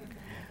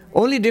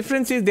 Only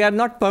difference is they are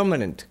not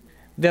permanent.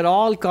 They're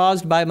all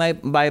caused by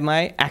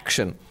my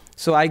action.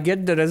 So I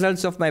get the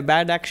results of my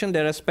bad action.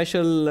 There are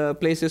special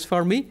places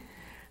for me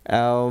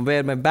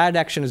where my bad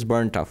action is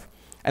burnt off.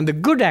 And the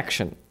good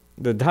action,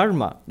 the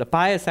dharma, the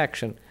pious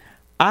action,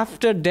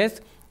 after death,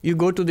 you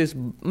go to these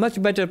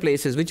much better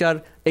places, which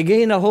are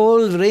again a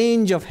whole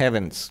range of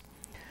heavens,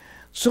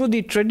 So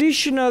the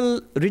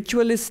traditional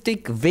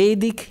ritualistic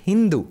Vedic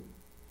Hindu,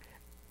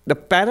 the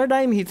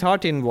paradigm he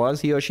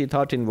or she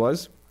thought in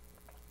was,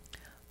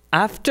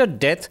 after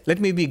death,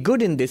 let me be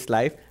good in this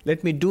life,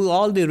 let me do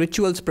all the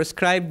rituals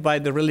prescribed by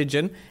the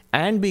religion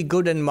and be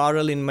good and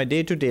moral in my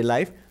day-to-day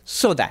life,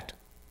 so that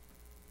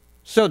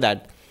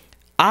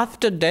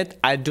after death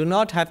I do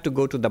not have to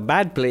go to the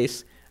bad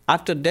place.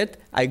 After death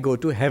I go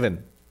to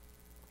heaven,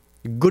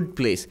 good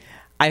place.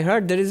 I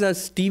heard there is a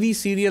TV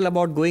serial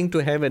about going to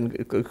heaven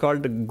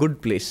called The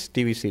Good Place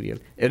TV serial,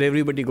 and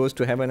everybody goes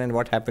to heaven and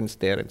what happens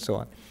there and so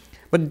on.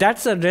 But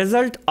that's a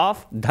result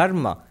of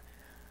dharma,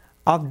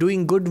 of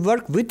doing good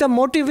work with a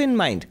motive in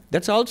mind.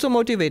 That's also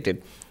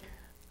motivated.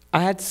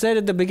 I had said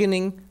at the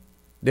beginning,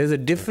 there's a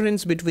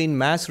difference between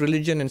mass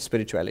religion and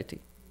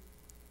spirituality.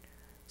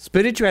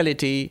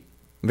 Spirituality,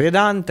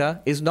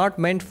 Vedanta, is not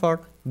meant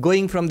for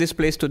going from this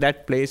place to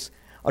that place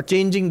or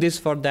changing this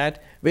for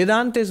that.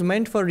 Vedanta is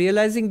meant for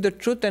realizing the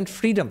truth and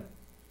freedom.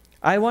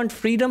 I want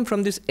freedom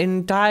from this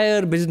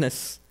entire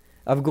business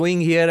of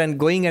going here and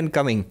going and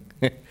coming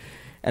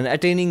and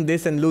attaining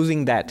this and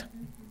losing that.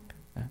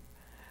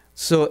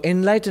 So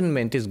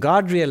enlightenment is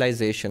God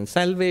realization,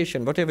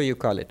 salvation, whatever you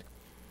call it.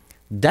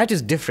 That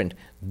is different.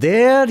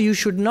 There you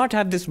should not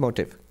have this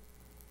motive.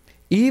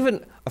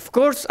 Even, of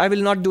course, I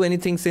will not do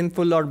anything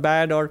sinful or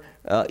bad or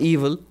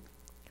evil,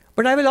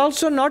 but I will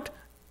also not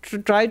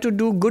try to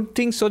do good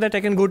things so that I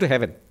can go to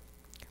heaven.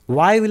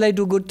 Why will I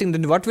do good things?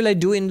 Then what will I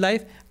do in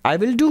life? I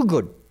will do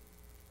good.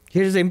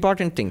 Here's the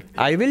important thing.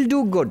 I will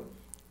do good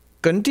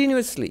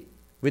continuously,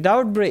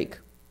 without break.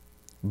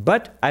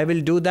 But I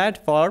will do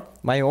that for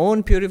my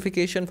own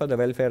purification, for the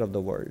welfare of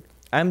the world.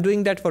 I am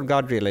doing that for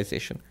God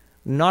realization,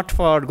 not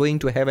for going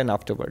to heaven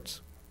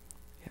afterwards.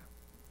 Yeah.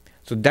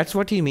 So that's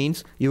what he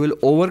means. You will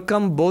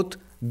overcome both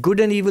good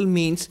and evil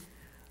means,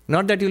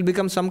 not that you'll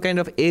become some kind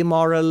of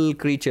amoral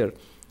creature.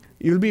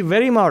 You'll be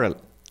very moral,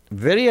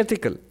 very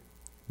ethical,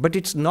 but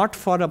it's not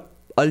for an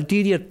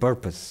ulterior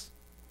purpose.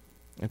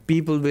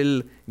 People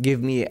will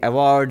give me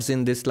awards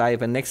in this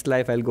life and next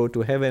life I'll go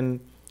to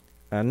heaven.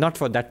 Not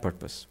for that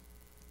purpose.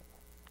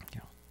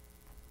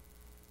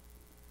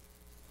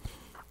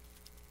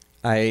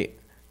 I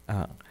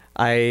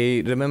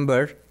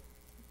remember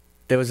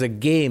there was a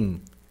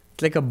game.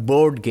 It's like a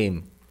board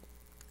game.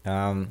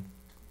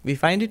 We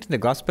find it in the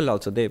gospel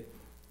also. They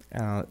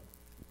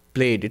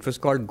played. It was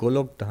called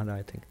yoga-sthaḥ,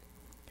 I think.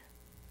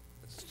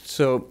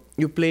 So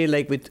you play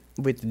like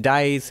with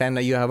dice and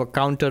you have a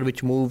counter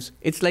which moves.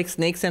 It's like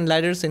snakes and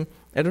ladders. And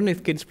I don't know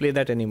if kids play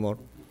that anymore.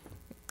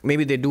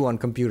 Maybe they do on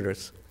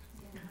computers.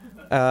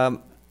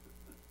 Now,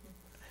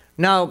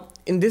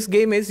 in this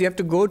game you have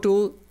to go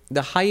to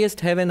the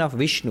highest heaven of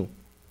Vishnu.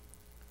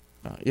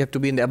 You have to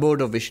be in the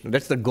abode of Vishnu.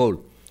 That's the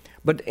goal.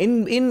 But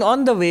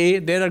on the way,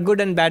 there are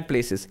good and bad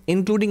places,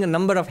 including a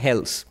number of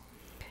hells.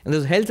 And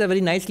those hells are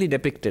very nicely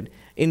depicted.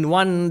 In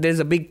one, there's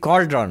a big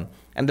cauldron,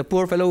 and the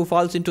poor fellow who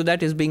falls into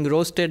that is being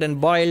roasted and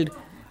boiled.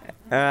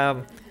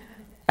 And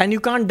you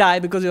can't die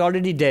because you're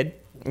already dead.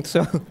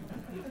 So,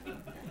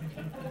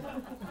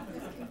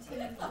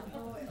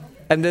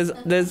 and there's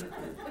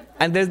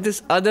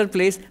this other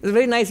place. There's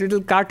very nice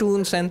little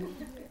cartoons and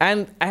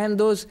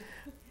those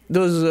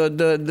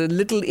the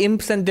little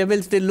imps and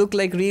devils, they look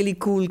like really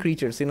cool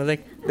creatures,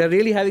 like they're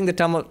really having the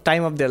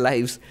time of their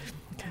lives.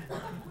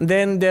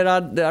 Then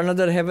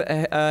another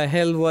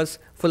hell was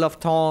full of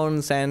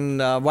thorns and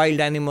wild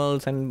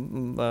animals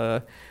and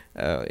so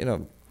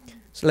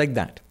like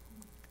that.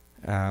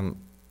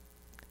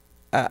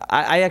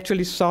 I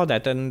actually saw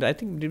that, and I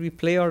think, did we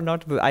play or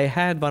not? I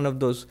had one of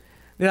those.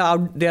 They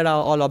are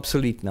all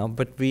obsolete now,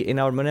 but in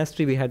our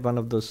monastery we had one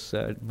of those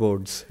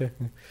boards.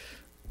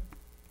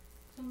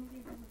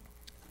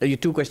 You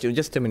two questions,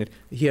 just a minute.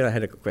 Here I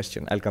had a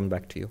question. I'll come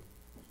back to you.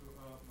 So,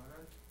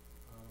 Maharaj,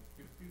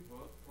 if we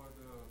work for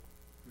the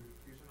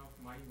purification of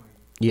my mind,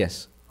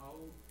 yes. How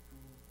to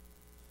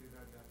say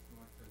that that's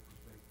not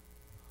selfish?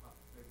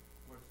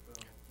 What's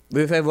the...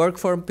 If I work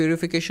for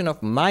purification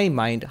of my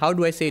mind, how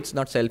do I say it's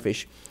not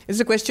selfish? It's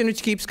a question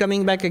which keeps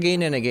coming back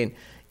again and again.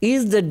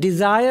 Is the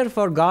desire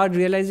for God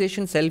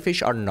realization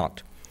selfish or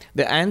not?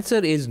 The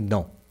answer is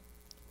no.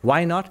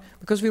 Why not?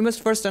 Because we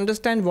must first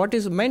understand what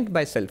is meant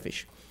by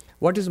selfish.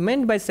 What is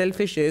meant by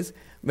selfish is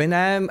when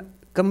I am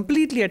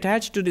completely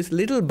attached to this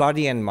little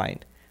body and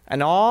mind,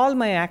 and all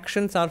my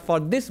actions are for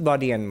this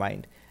body and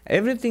mind.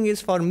 Everything is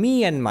for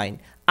me and mine,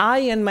 I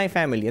and my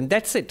family, and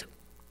that's it.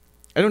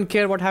 I don't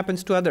care what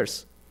happens to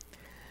others.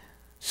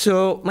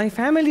 So my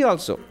family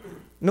also,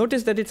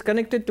 notice that it's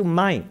connected to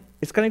mine,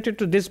 it's connected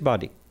to this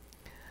body.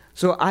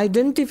 So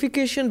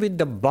identification with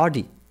the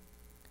body,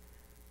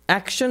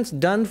 actions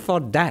done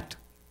for that,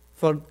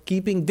 for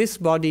keeping this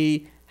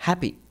body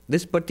happy,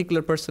 this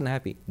particular person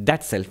happy,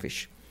 that's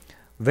selfish.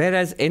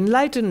 Whereas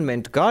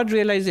enlightenment, God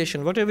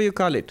realization, whatever you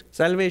call it,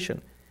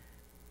 salvation,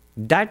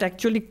 that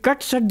actually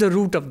cuts at the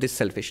root of this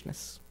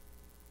selfishness.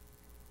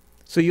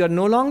 So you are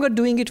no longer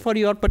doing it for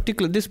your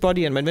this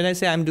body and mind. When I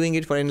say I'm doing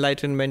it for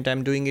enlightenment,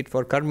 I'm doing it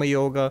for karma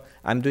yoga,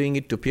 I'm doing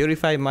it to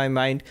purify my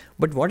mind,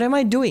 but what am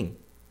I doing?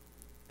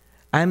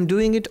 I am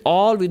doing it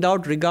all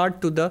without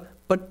regard to the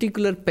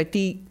particular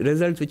petty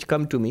results which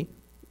come to me.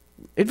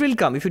 It will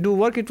come. If you do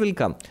work, it will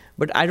come.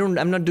 But I'm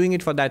not doing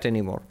it for that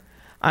anymore.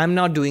 I'm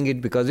not doing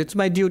it because it's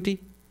my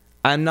duty.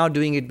 I'm not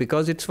doing it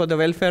because it's for the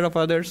welfare of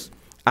others.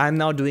 I'm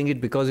now doing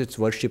it because it's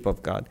worship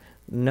of God.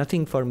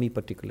 Nothing for me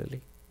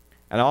particularly.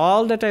 And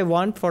all that I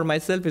want for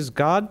myself is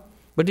God,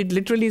 but it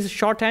literally is a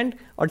shorthand,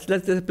 or it's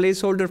just a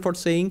placeholder for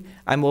saying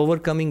I'm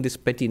overcoming this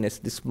pettiness,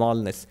 this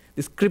smallness,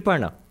 this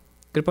kṛipaṇāḥ.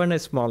 Kṛipaṇāḥ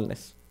is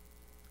smallness.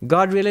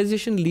 God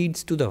realization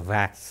leads to the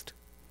vast.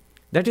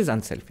 That is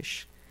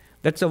unselfish.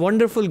 That's a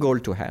wonderful goal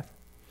to have.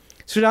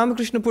 Sri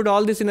Ramakrishna put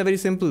all this in a very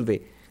simple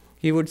way.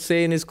 He would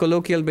say in his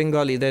colloquial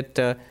Bengali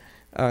that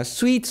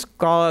sweets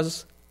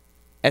cause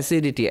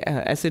acidity,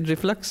 acid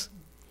reflux,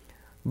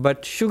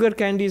 but sugar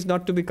candy is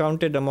not to be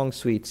counted among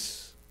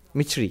sweets,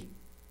 michri,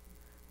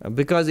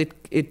 because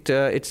it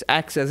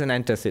acts as an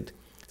antacid.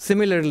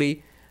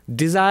 Similarly,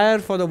 desire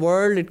for the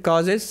world, it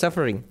causes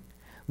suffering.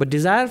 But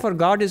desire for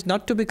God is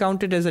not to be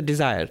counted as a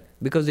desire,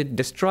 because it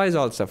destroys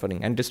all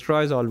suffering and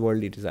destroys all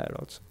worldly desire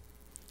also.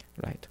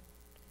 Right.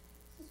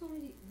 So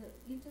Swamiji,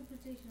 the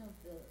interpretation of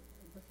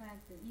the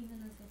fact that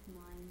evenness of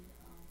mind,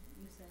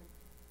 you said,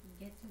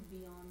 gets you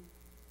beyond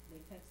the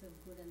effects of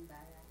good and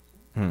bad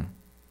action.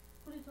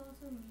 Could it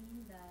also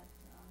mean that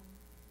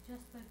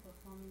just by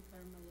performing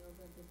karma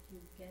yoga that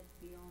you get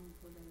beyond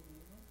good and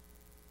evil?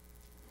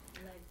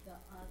 Like the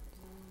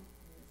Atma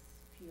is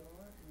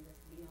pure and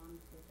that's beyond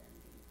good and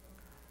evil.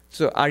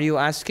 So are you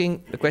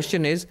asking, the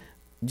question is,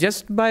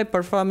 just by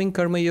performing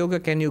karma yoga,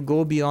 can you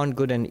go beyond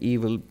good and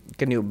evil?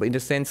 Can you, in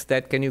the sense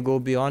that, can you go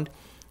beyond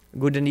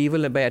good and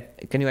evil?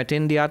 Can you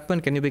attain the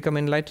Atman? Can you become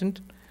enlightened?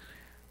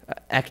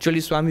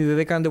 Actually, Swami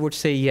Vivekananda would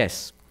say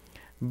yes.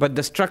 But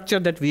the structure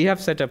that we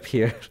have set up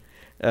here,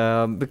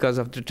 because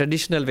of the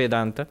traditional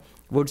Vedanta,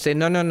 would say,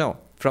 no.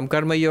 From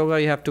karma yoga,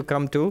 you have to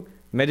come to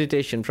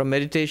meditation. From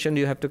meditation,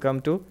 you have to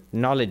come to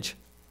knowledge.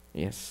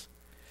 Yes.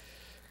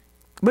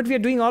 But we are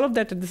doing all of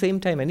that at the same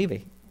time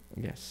anyway.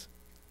 Yes.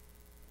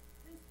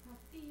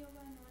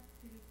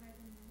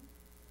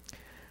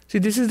 See,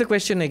 this is the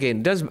question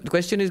again. The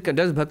question is,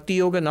 does bhakti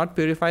yoga not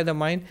purify the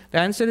mind? The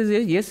answer is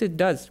yes, it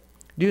does.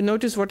 Do you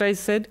notice what I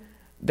said?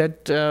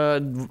 That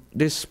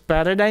this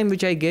paradigm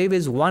which I gave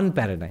is one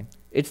paradigm.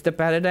 It's the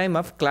paradigm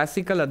of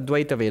classical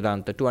Advaita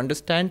Vedanta. To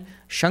understand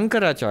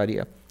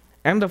Shankaracharya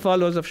and the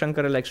followers of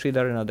Shankara like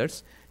Sridhar and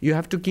others, you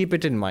have to keep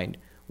it in mind.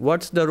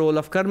 What's the role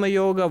of karma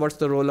yoga? What's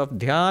the role of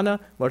dhyana?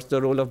 What's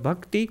the role of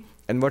bhakti?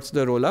 And what's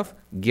the role of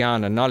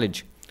jnana,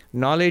 knowledge?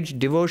 Knowledge,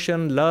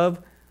 devotion, love,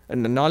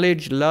 and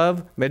knowledge,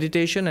 love,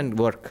 meditation, and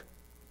work.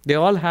 They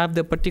all have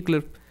the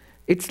particular,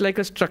 it's like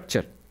a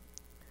structure.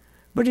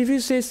 But if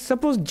you say,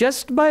 suppose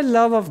just by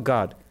love of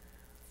God,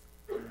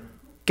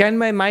 can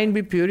my mind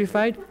be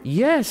purified?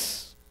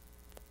 Yes.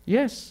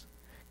 Yes.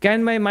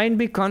 Can my mind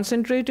be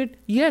concentrated?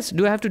 Yes.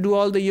 Do I have to do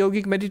all the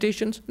yogic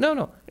meditations?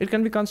 No. It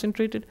can be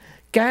concentrated.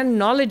 Can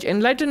knowledge,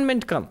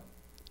 enlightenment come?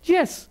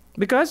 Yes.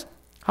 Because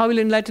how will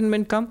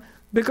enlightenment come?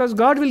 Because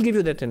God will give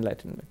you that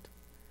enlightenment.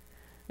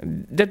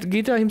 That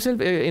Gita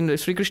himself, in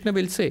Sri Krishna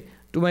will say,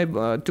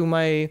 to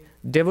my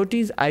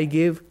devotees, I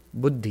give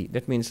buddhi.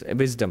 That means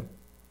wisdom.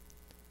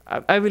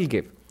 I will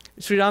give.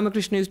 Sri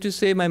Ramakrishna used to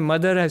say, my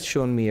mother has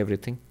shown me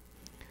everything.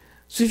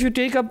 So if you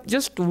take up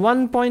just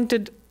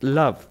one-pointed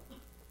love,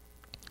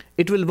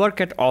 it will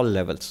work at all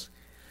levels.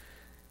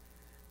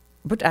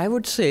 But I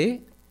would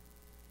say,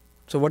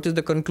 so what is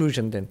the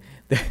conclusion then?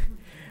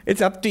 It's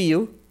up to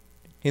you.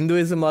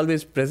 Hinduism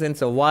always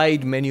presents a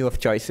wide menu of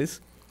choices.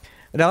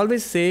 And I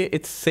always say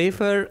it's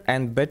safer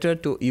and better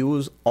to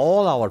use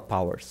all our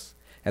powers.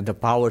 You have the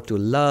power to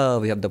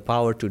love, you have the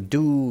power to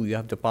do, you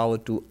have the power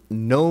to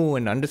know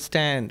and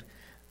understand,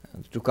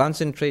 to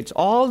concentrate.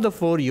 All the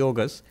 4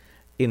 yogas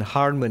in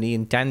harmony,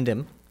 in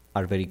tandem,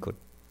 are very good.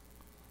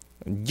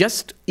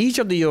 Just each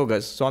of the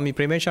yogas, Swami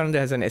Premeshananda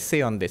has an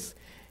essay on this.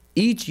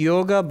 Each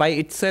yoga by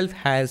itself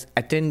has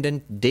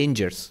attendant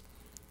dangers.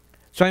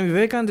 Swami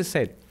Vivekananda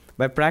said,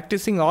 by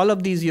practicing all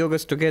of these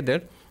yogas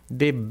together,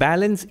 they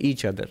balance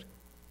each other,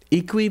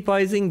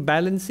 equipoising,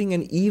 balancing,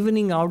 and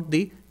evening out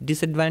the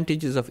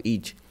disadvantages of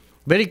each.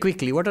 Very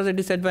quickly, what are the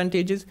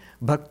disadvantages?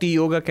 Bhakti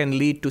yoga can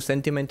lead to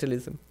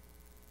sentimentalism.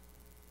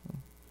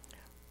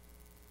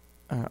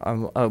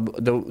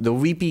 The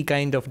weepy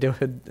kind of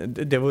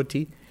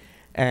devotee,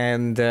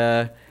 and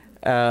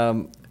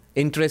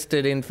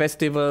interested in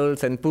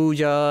festivals and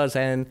pujas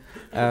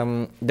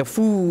and the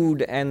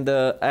food and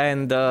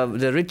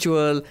the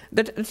ritual.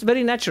 That it's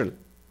very natural,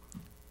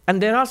 and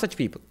there are such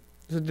people.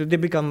 So they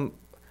become.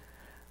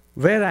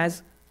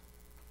 Whereas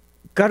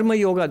karma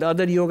yoga, the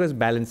other yogas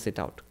balance it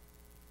out.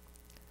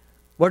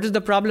 What is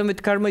the problem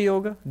with karma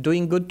yoga?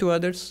 Doing good to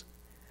others.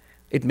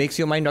 It makes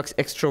your mind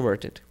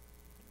extroverted.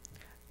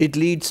 It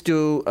leads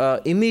to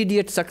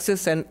immediate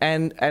success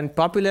and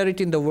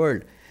popularity in the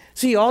world.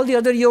 See, all the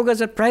other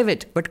yogas are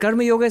private, but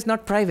karma yoga is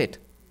not private.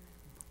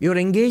 You're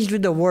engaged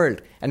with the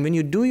world. And when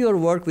you do your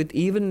work with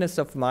evenness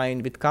of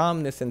mind, with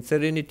calmness and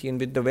serenity,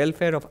 and with the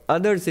welfare of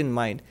others in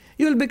mind,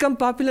 you will become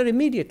popular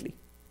immediately.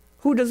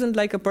 Who doesn't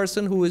like a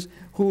person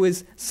who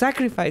is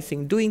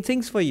sacrificing, doing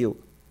things for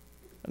you?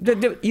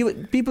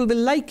 People will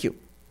like you.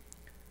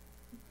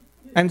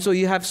 And so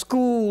you have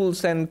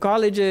schools and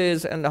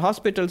colleges and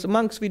hospitals.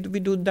 Monks, we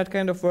do that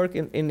kind of work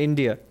in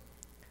India.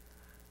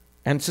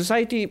 And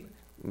society,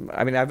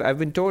 I mean, I've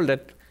been told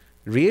that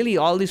really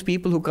all these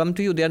people who come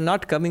to you, they are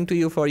not coming to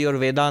you for your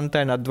Vedanta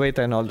and Advaita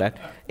and all that.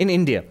 In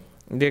India,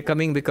 they're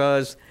coming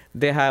because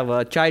they have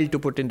a child to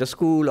put in the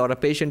school or a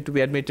patient to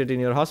be admitted in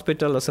your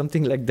hospital or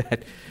something like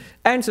that.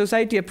 And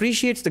society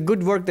appreciates the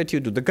good work that you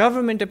do. The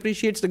government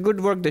appreciates the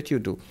good work that you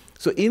do.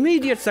 So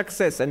immediate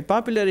success and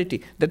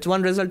popularity, that's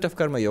one result of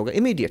karma yoga,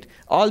 immediate.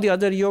 All the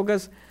other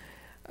yogas,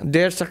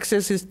 their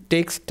success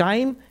takes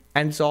time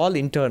and it's all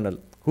internal.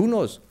 Who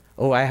knows?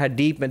 Oh, I had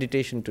deep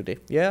meditation today.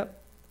 Yeah.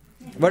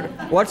 But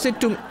what's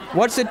it to me?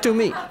 What's it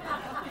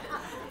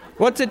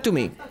to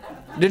me?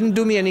 Didn't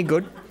do me any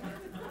good.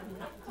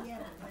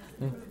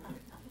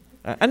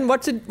 And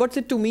what's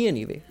it to me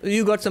anyway?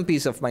 You got some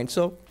peace of mind.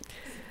 So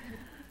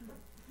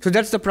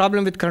that's the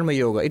problem with karma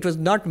yoga. It was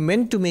not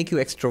meant to make you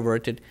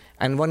extroverted,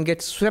 and one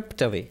gets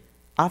swept away.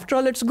 After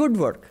all, it's good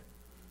work.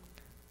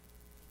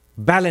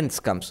 Balance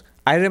comes.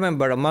 I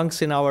remember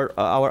monks in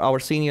our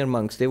senior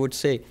monks, they would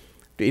say,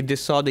 if they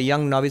saw the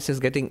young novices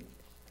getting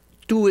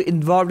too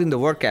involved in the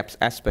work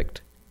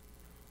aspect,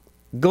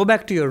 go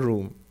back to your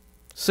room,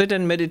 sit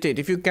and meditate.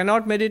 If you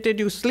cannot meditate,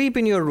 you sleep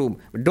in your room.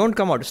 But don't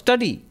come out.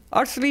 Study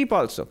or sleep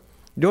also.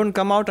 Don't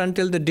come out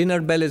until the dinner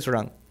bell is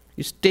rung.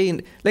 You stay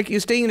like you're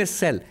staying in a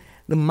cell.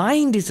 The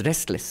mind is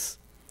restless.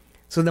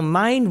 So the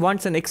mind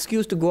wants an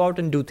excuse to go out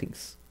and do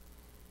things.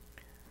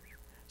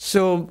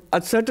 So a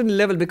certain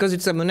level, because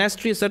it's a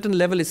monastery, a certain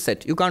level is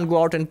set. You can't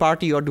go out and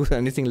party or do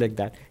anything like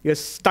that. You're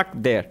stuck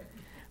there.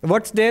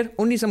 What's there?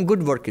 Only some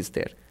good work is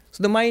there.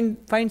 So the mind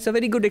finds a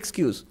very good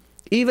excuse.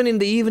 Even in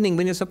the evening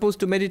when you're supposed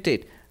to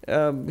meditate,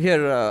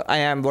 I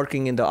am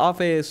working in the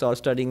office or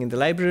studying in the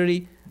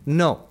library.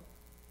 No.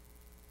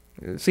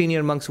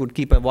 Senior monks would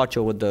keep a watch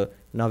over the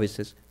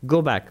novices.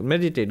 Go back,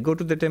 meditate, go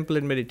to the temple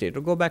and meditate,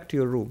 or go back to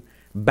your room.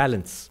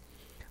 Balance.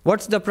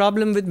 What's the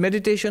problem with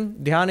meditation?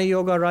 Dhyana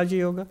yoga, Raja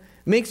yoga?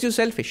 Makes you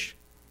selfish.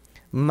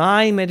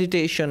 My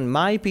meditation,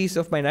 my peace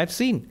of mind. I've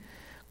seen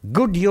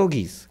good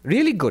yogis,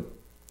 really good,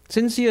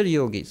 sincere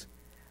yogis.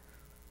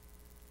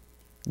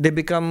 They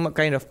become a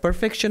kind of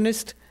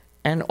perfectionist,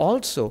 and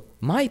also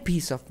my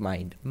peace of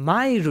mind,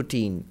 my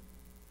routine.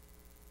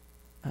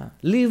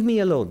 Leave me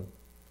alone.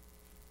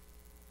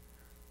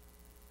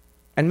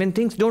 And when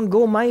things don't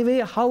go my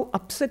way, how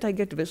upset I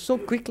get so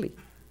quickly.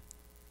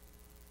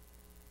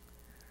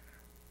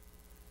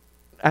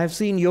 I've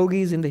seen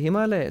yogis in the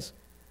Himalayas,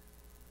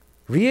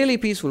 really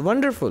peaceful,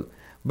 wonderful,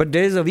 but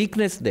there is a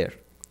weakness there.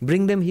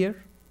 Bring them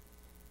here.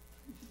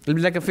 It'll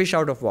be like a fish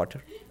out of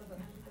water.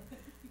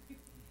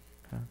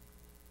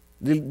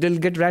 They'll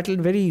get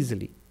rattled very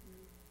easily.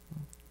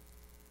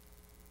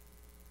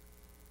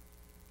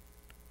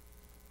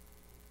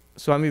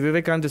 Swami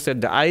Vivekananda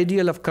said the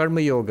ideal of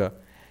karma yoga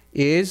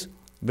is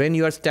when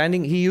you are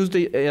standing. He used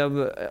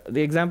the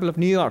example of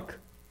New York.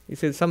 He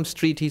said some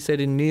street, he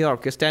said in New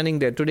York, you're standing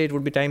there. Today it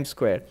would be Times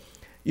Square.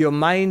 Your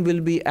mind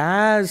will be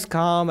as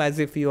calm as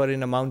if you are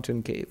in a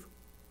mountain cave.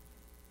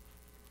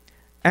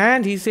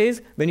 And he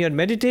says when you're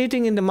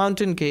meditating in the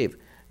mountain cave,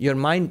 your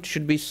mind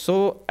should be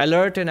so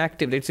alert and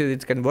active. It says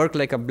it can work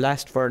like a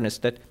blast furnace,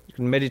 that you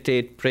can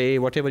meditate, pray,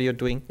 whatever you're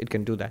doing, it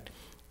can do that.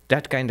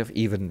 That kind of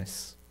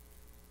evenness.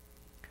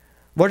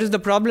 What is the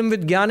problem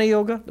with Jnana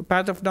Yoga, the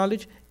path of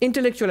knowledge?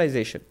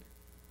 Intellectualization.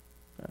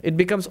 It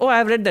becomes, oh,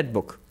 I've read that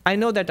book. I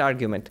know that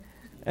argument.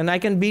 And I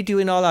can beat you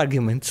in all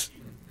arguments.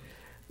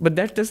 But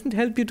that doesn't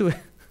help you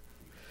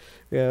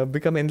to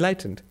become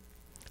enlightened.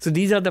 So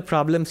these are the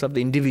problems of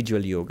the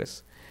individual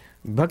yogas.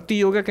 Bhakti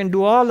yoga can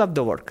do all of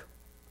the work.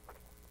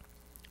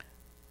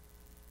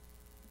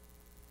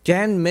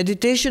 Can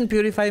meditation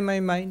purify my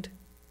mind?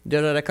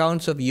 There are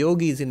accounts of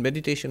yogis in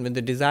meditation when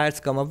the desires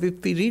come up. We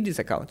read these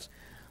accounts.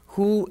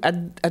 Who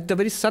at the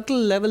very subtle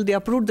level, they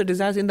uproot the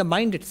desires in the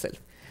mind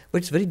itself. But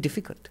it's very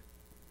difficult.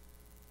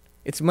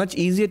 It's much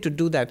easier to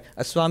do that.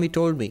 A Swami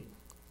told me.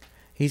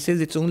 He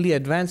says it's only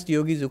advanced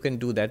yogis who can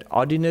do that.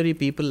 Ordinary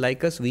people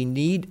like us, we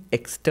need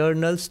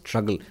external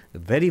struggle.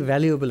 Very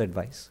valuable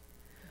advice.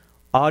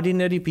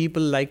 Ordinary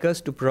people like us,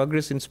 to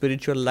progress in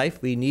spiritual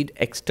life, we need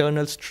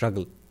external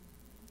struggle.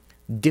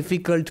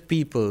 Difficult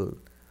people,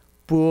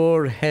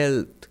 poor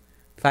health,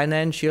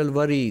 financial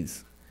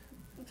worries,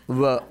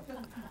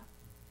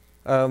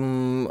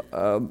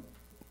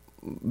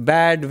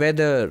 bad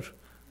weather,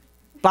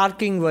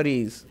 parking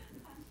worries.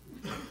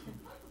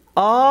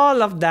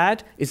 All of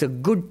that is a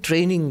good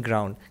training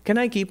ground. Can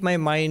I keep my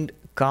mind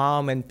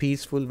calm and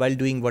peaceful while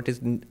doing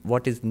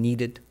what is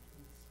needed?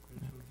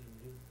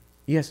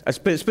 Yes, a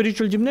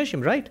spiritual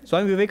gymnasium, right?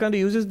 Swami Vivekananda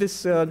uses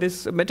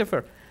this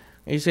metaphor.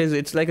 He says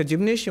it's like a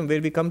gymnasium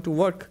where we come to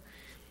work.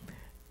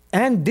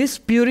 And this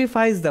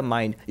purifies the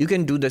mind. You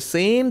can do the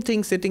same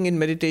thing sitting in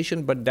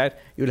meditation, but that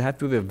you'll have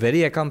to be a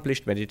very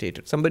accomplished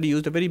meditator. Somebody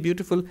used a very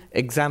beautiful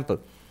example.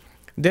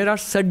 There are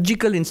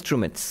surgical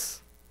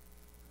instruments.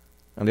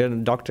 and there are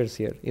doctors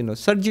here,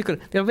 surgical,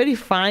 they are very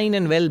fine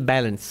and well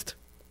balanced,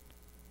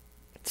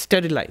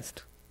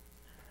 sterilized.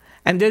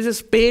 And there's a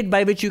spade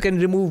by which you can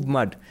remove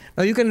mud.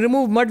 Now you can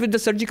remove mud with the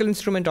surgical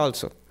instrument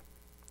also.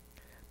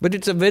 But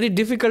it's a very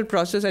difficult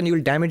process and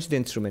you'll damage the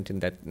instrument in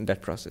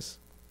that process.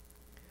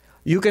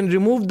 You can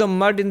remove the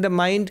mud in the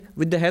mind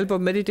with the help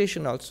of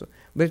meditation also.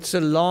 But it's a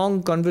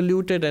long,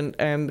 convoluted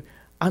and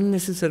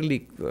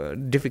unnecessarily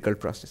difficult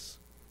process.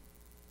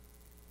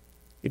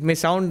 It may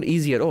sound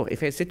easier. Oh,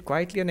 if I sit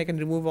quietly and I can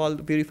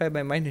purify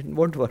my mind, it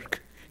won't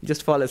work.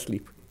 Just fall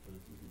asleep.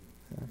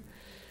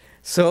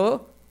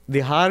 So,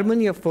 the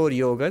harmony of 4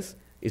 yogas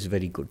is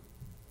very good.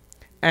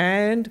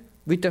 And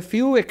with a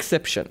few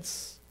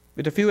exceptions,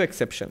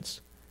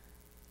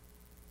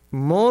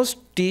 most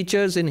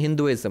teachers in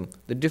Hinduism,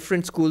 the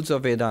different schools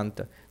of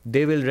Vedanta,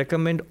 they will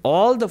recommend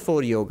all the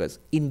 4 yogas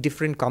in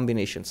different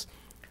combinations.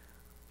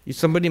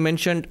 Somebody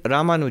mentioned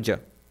Ramanuja.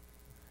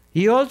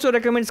 He also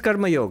recommends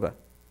karma yoga.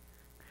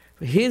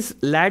 His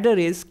ladder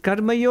is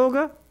karma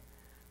yoga,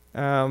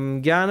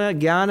 jnana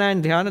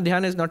and dhyana.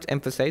 Dhyana is not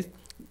emphasized.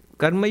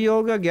 Karma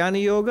yoga,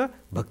 jnana yoga,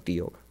 bhakti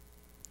yoga.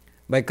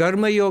 By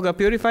karma yoga,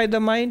 purify the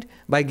mind.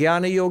 By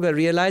jnana yoga,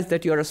 realize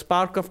that you are a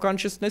spark of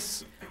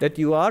consciousness, that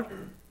you are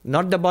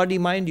not the body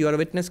mind, you are a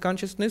witness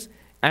consciousness.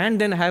 And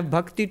then have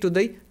bhakti to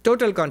the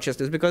total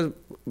consciousness, because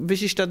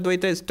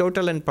Vishishtadvaita is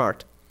total and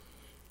part.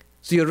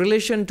 So your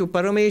relation to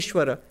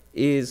Parameshwara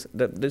is,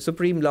 the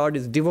Supreme Lord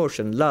is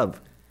devotion, love.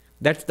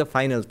 That's the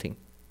final thing.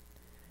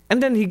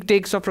 And then he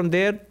takes off from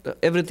there,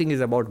 everything is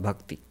about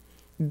bhakti.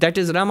 That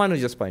is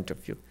Ramanuja's point of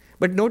view.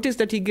 But notice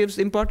that he gives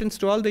importance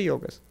to all the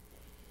yogas.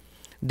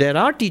 There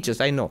are teachers,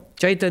 I know,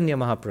 Chaitanya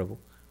Mahaprabhu,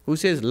 who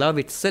says love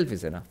itself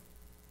is enough.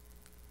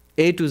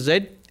 A to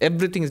Z,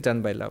 everything is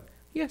done by love.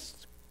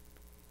 Yes.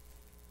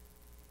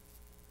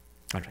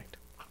 All right.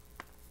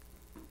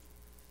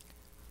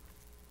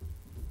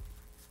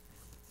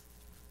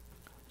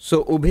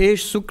 So,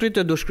 Ubhesh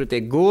Sukrita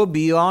Dushkrite, go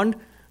beyond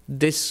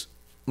this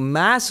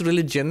mass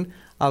religion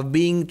of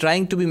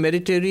trying to be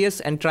meritorious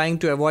and trying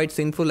to avoid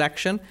sinful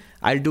action.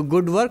 I'll do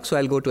good work, so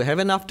I'll go to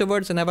heaven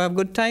afterwards and have a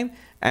good time,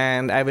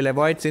 and I will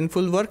avoid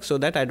sinful work so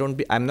that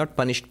I'm not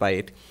punished by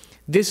it.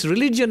 This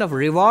religion of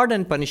reward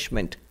and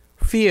punishment,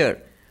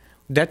 fear,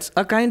 that's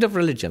a kind of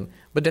religion,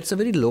 but that's a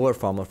very lower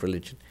form of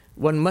religion.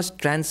 One must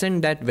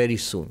transcend that very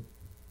soon.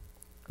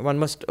 One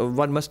must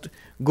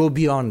go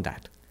beyond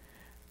that.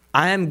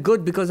 I am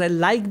good because I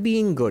like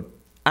being good.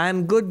 I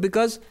am good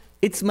because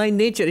it's my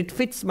nature, it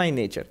fits my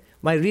nature.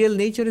 My real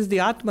nature is the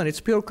Atman,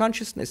 it's pure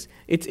consciousness.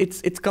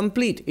 It's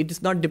complete. It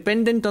is not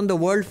dependent on the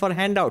world for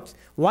handouts.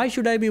 Why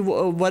should I be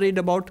worried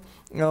about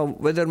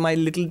whether my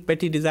little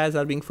petty desires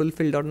are being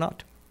fulfilled or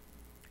not?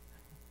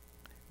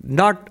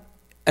 Not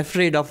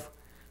afraid of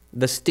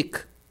the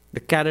stick, the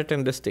carrot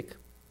and the stick.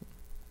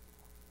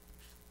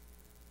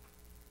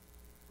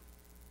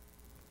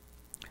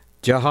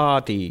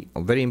 Jahati,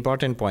 a very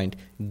important point,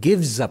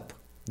 gives up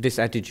this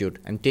attitude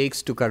and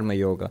takes to karma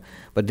yoga.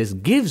 But this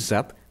gives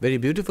up, very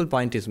beautiful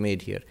point is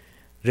made here.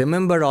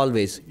 Remember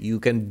always, you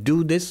can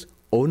do this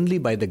only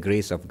by the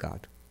grace of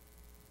God.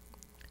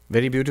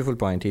 Very beautiful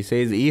point. He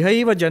says,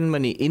 Ihaiva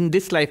janmani, in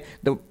this life.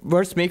 The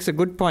verse makes a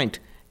good point.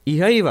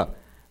 Ihaiva,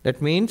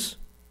 that means,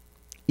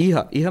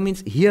 Iha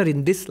means here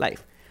in this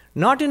life.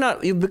 Not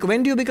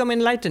when do you become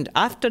enlightened?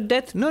 After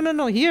death?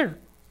 No, here.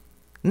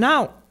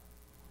 Now.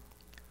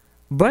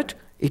 But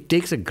it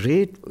takes a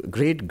great,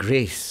 great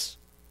grace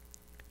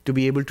to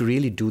be able to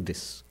really do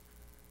this.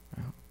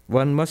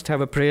 One must have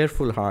a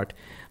prayerful heart.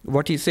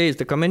 What he says,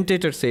 the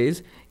commentator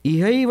says,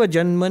 Ihaiva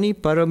janmani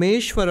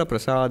parameshvara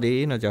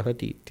prasadena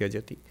jahati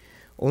tyajati.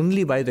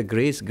 Only by the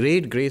grace,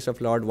 great grace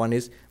of Lord, one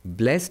is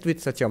blessed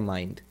with such a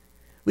mind,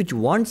 which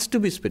wants to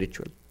be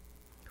spiritual,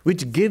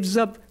 which gives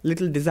up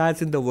little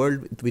desires in the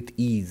world with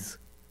ease.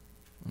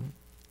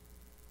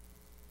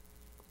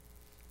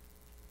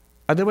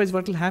 Otherwise,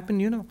 what will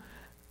happen,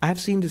 I have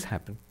seen this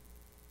happen.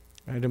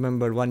 I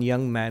remember one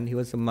young man, he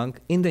was a monk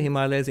in the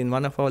Himalayas in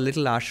one of our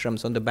little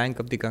ashrams on the bank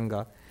of the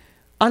Ganga.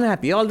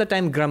 Unhappy, all the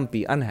time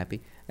grumpy,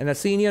 unhappy. And a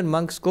senior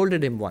monk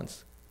scolded him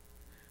once.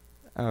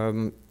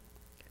 I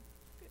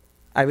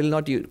will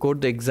not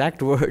quote the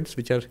exact words,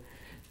 which are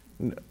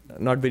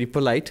not very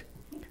polite.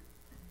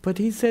 But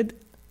he said,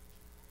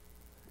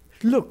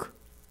 look,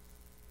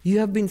 you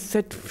have been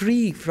set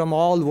free from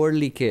all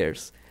worldly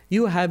cares.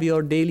 You have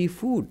your daily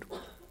food.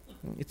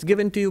 It's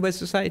given to you by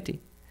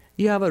society.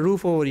 You have a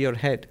roof over your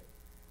head.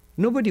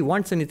 Nobody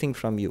wants anything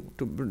from you,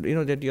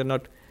 that you're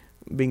not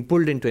being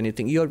pulled into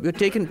anything. You're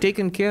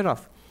taken care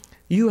of.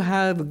 You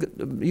have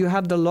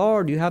the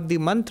Lord, you have the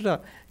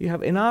mantra, you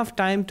have enough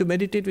time to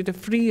meditate with a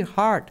free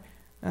heart,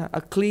 a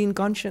clean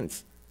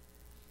conscience.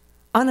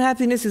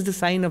 Unhappiness is the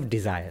sign of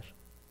desire.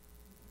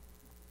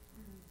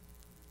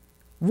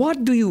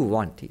 What do you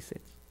want, he says.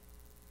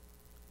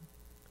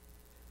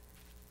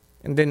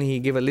 And then he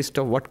gave a list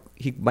of what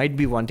he might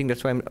be wanting.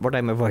 That's what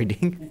I'm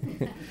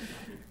avoiding.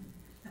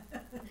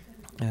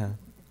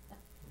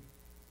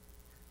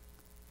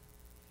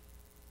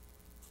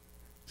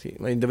 See,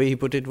 the way he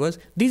put it was,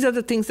 these are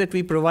the things that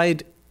we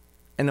provide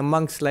in a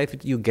monk's life,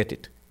 you get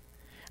it.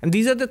 And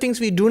these are the things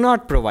we do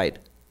not provide.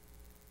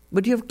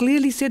 But you have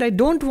clearly said, I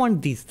don't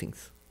want these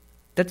things.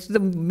 That's the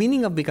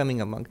meaning of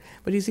becoming a monk.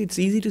 But you see, it's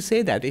easy to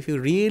say that. If you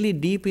really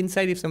deep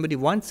inside, if somebody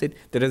wants it,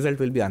 the result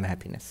will be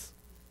unhappiness.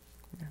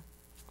 Yeah.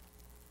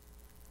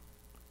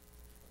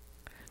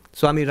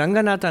 Swami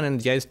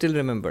Ranganathanandaji, I still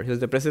remember, he was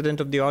the president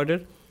of the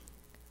order.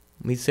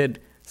 He said,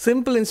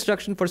 simple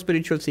instruction for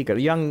spiritual seeker.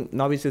 Young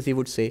novices, he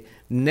would say,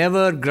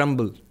 never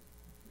grumble.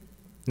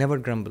 Never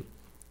grumble.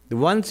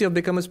 Once you have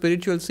become a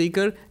spiritual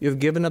seeker, you have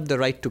given up the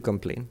right to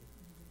complain.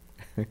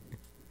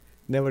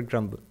 Never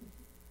grumble.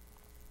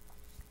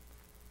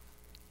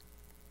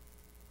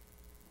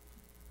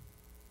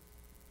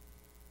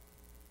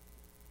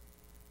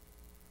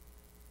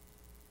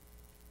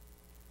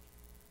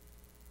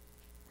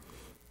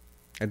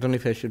 I don't know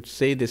if I should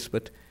say this,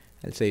 but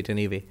I'll say it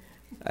anyway.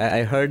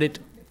 I heard it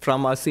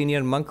from our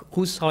senior monk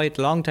who saw it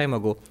long time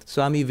ago.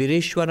 Swami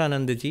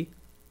Vireshwaranandaji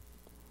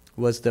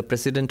was the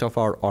president of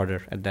our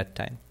order at that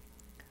time.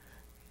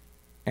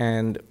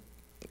 And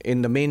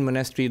in the main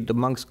monastery, the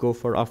monks go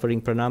for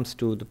offering pranams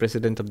to the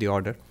president of the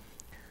order.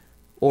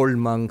 Old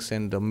monks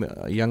and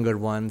the younger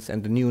ones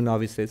and the new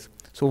novices.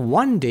 So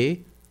one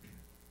day,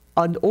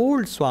 an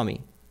old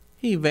Swami,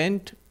 he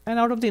went and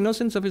out of the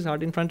innocence of his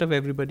heart, in front of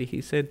everybody,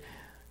 he said,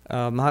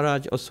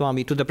 Maharaj or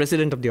Swami, to the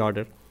president of the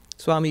order,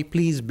 Swami,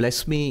 please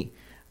bless me.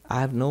 I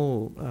have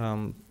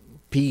no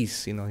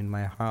peace, in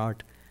my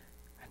heart.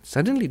 And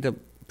suddenly the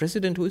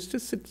president, who is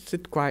just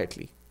sit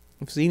quietly.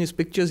 I've seen his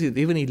pictures,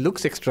 even he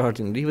looks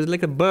extraordinary. He was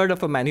like a bird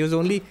of a man. He was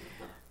only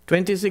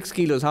 26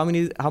 kilos. How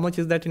much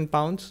is that in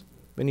pounds?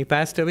 When he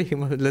passed away, he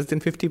was less than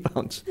 50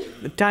 pounds.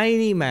 A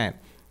tiny man,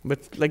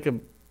 but like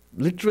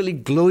literally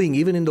glowing,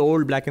 even in the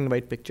old black and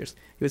white pictures.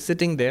 He was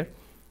sitting there.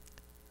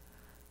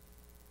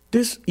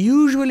 This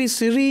usually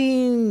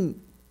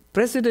serene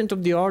president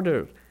of the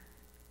order,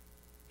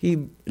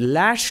 he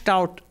lashed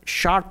out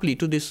sharply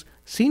to this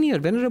senior,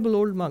 venerable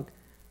old monk.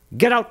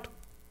 Get out!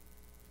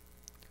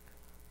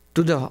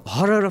 To the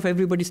horror of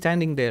everybody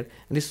standing there.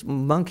 And this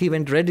monk, he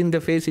went red in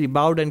the face, he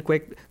bowed and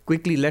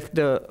quickly left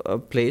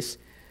the place.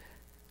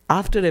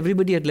 After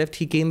everybody had left,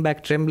 he came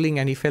back trembling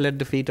and he fell at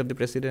the feet of the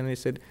president and he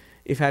said,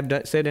 if I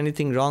have said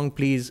anything wrong,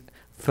 please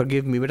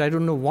forgive me, but I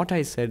don't know what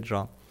I said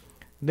wrong.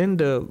 Then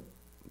the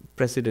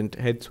president,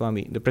 head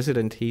Swami, the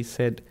president, he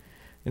said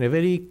in a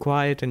very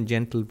quiet and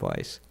gentle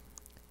voice,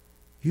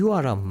 you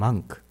are a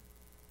monk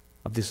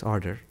of this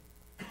order.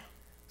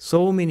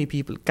 So many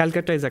people,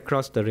 Calcutta is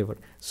across the river.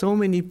 So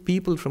many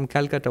people from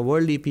Calcutta,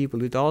 worldly people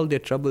with all their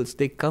troubles,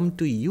 they come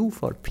to you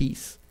for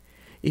peace.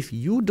 If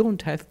you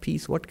don't have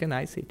peace, what can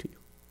I say to you?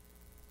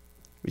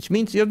 Which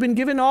means you have been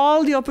given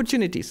all the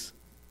opportunities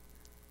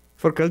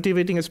for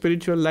cultivating a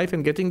spiritual life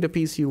and getting the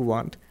peace you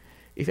want.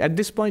 If at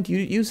this point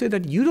you say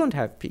that you don't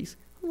have peace,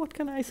 what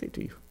can I say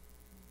to you?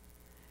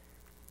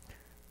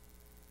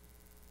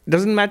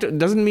 Doesn't matter.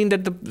 Doesn't mean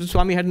that the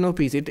Swami had no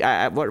peace.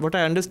 What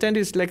I understand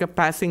is like a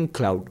passing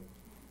cloud.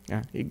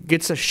 Yeah, he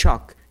gets a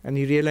shock and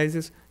he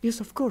realizes, yes,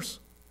 of course.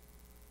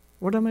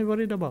 What am I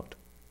worried about?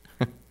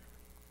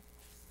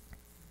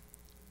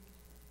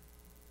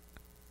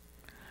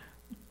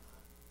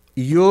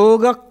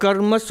 Yoga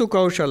karmasu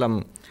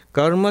kaushalam.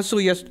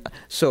 Karmasu yes.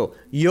 So,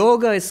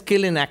 yoga is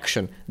skill in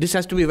action. This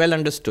has to be well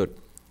understood.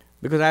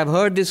 Because I have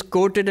heard this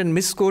quoted and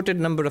misquoted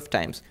number of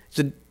times.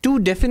 So, two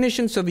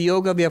definitions of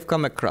yoga we have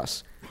come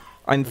across.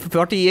 In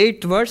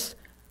 48th verse,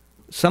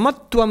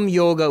 samatvaṁ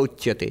yoga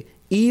uchyate.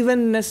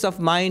 Evenness of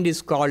mind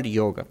is called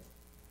yoga.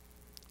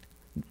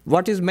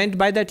 What is meant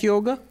by that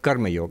yoga?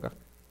 Karma yoga.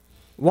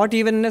 What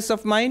evenness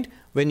of mind?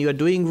 When you are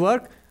doing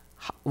work,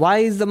 why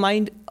is the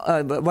mind?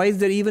 Why is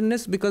there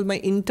evenness? Because my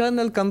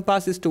internal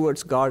compass is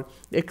towards God.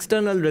 The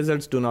external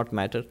results do not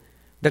matter.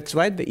 That's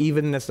why the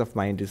evenness of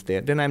mind is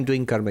there. Then I'm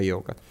doing karma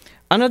yoga.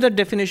 Another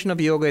definition of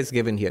yoga is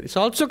given here. It's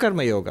also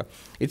karma yoga.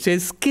 It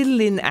says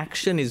skill in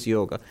action is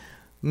yoga.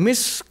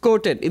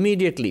 Misquoted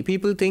immediately.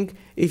 People think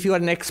if you are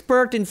an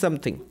expert in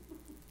something,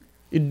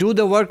 you do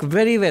the work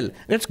very well.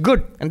 That's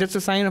good. And that's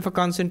a sign of a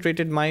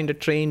concentrated mind, a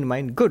trained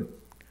mind. Good.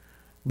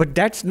 But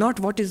that's not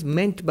what is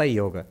meant by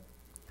yoga.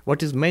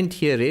 What is meant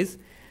here is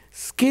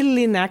skill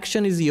in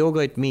action is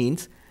yoga. It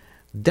means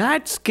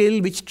that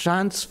skill which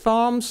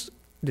transforms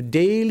the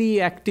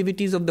daily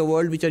activities of the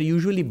world which are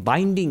usually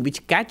binding,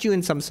 which catch you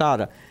in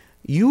samsara.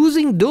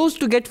 Using those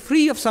to get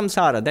free of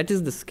samsara, that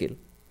is the skill.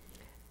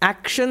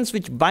 Actions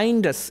which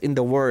bind us in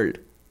the world.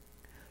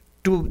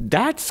 To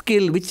that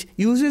skill which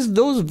uses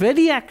those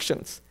very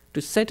actions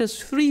to set us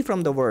free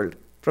from the world,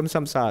 from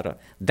samsara.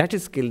 That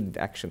is skilled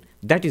action.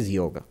 That is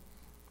yoga.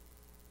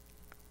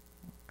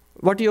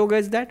 What yoga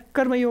is that?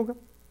 Karma yoga.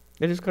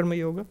 That is karma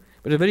yoga.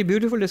 But a very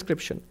beautiful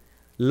description.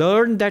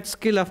 Learn that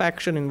skill of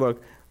action in work,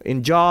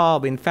 in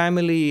job, in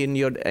family, in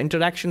your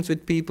interactions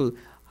with people.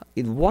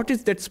 What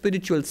is that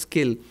spiritual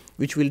skill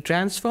which will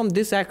transform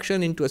this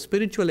action into a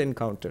spiritual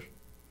encounter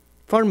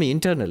for me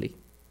internally?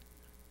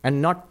 And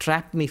not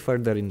trap me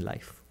further in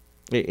life,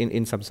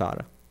 in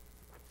samsara.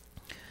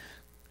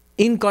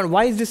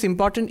 Why is this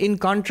important? In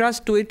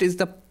contrast to it is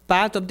the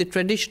path of the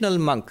traditional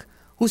monk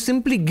who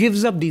simply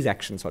gives up these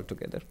actions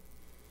altogether.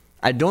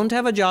 I don't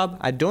have a job,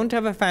 I don't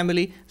have a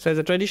family. So as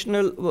a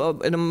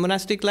traditional in a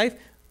monastic life,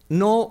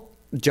 no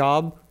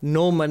job,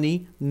 no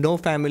money, no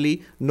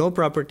family, no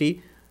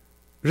property,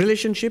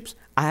 relationships.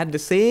 I have the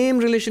same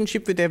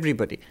relationship with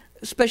everybody.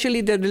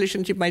 Especially the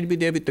relationship might be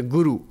there with the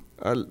guru,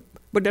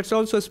 but that's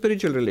also a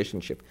spiritual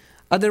relationship.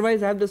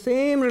 Otherwise, I have the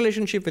same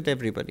relationship with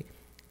everybody.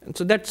 And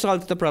so that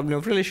solves the problem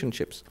of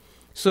relationships.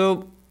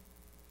 So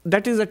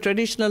that is a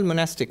traditional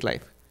monastic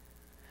life.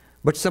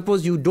 But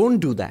suppose you don't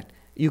do that.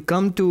 You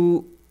come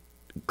to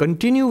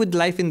continue with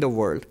life in the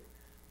world,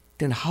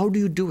 then how do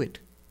you do it?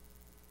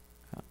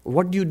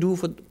 What do you do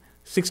for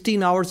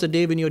 16 hours a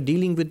day when you're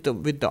dealing with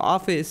the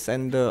office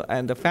and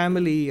the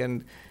family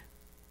and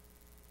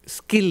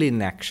skill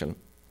in action?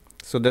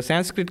 So the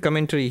Sanskrit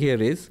commentary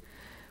here is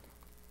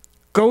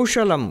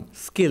kaushalam,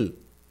 skill.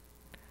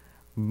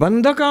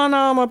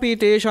 Bandhakanam api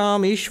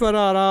tesham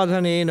ishvara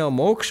aradhanena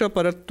moksha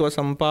paratva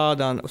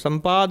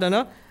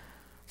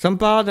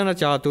sampadana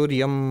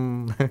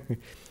chaturyam.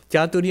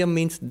 Chaturyam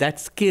means that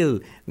skill,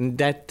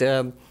 that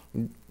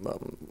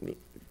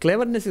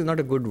cleverness is not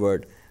a good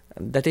word,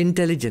 that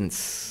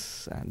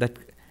intelligence, that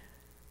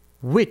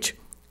which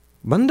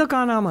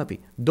bandhakanam api,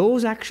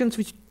 those actions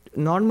which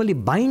normally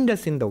bind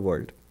us in the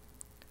world,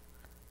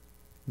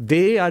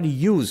 they are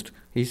used,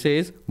 he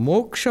says,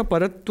 moksha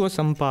paratva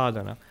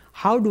sampadana.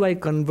 How do I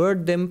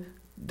convert them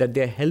that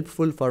they are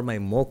helpful for my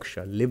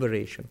moksha,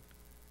 liberation,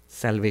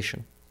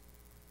 salvation?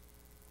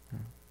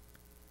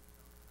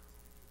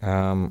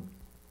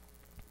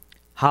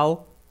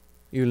 How?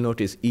 You will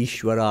notice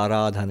Ishvara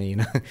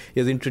Aradhanena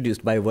is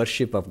introduced by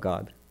worship of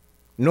God.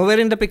 Nowhere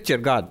in the picture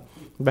God,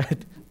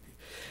 but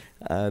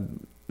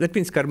that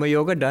means karma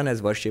yoga done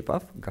as worship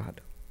of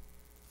God.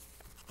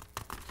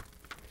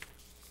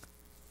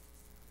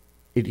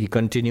 He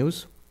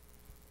continues,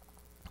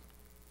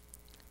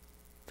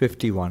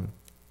 51.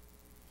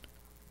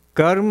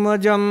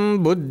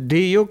 Karmajam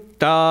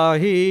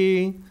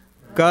buddhi-yogād,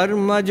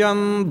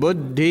 karmajam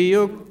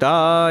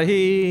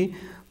buddhi-yogād,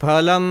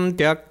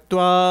 phala-hetavaḥ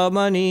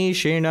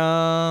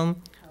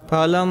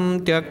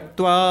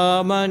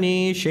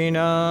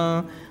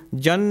manishena,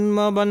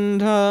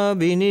 janma-bandha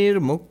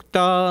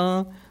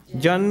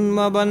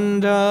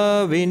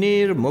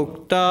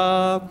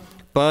vinirmukta,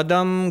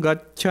 padam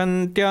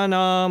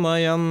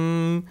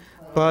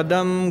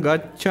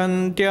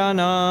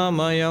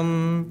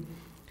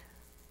gacchantya-namayam.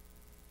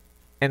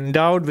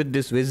 Endowed with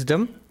this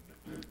wisdom,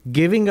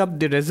 giving up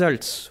the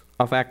results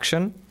of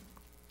action,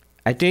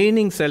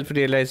 attaining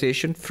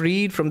self-realization,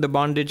 freed from the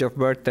bondage of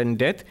birth and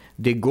death,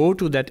 they go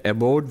to that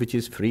abode which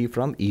is free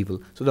from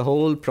evil. So the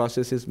whole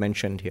process is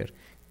mentioned here.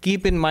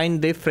 Keep in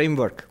mind the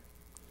framework.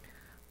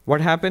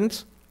 What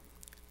happens?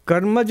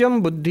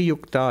 Karmajam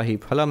buddhi-yuktahi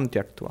phalam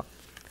tyaktvā.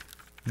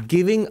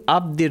 Giving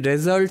up the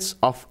results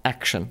of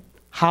action.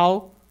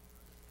 How?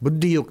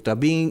 Buddhi-yukta,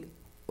 being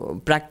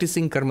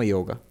practicing karma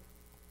yoga.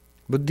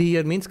 Buddhi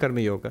here means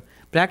karma yoga.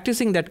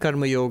 Practicing that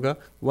karma yoga,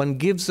 one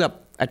gives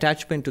up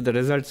attachment to the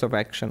results of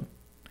action.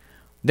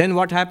 Then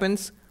what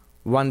happens?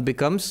 One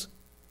becomes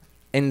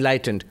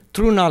enlightened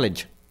through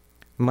knowledge.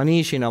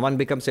 Manishina, one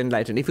becomes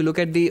enlightened. If you look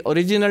at the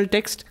original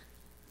text,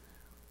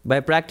 by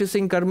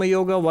practicing karma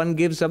yoga, one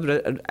gives up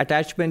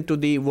attachment to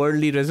the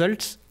worldly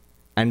results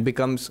and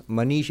becomes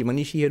manishi.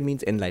 Manishi here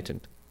means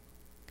enlightened.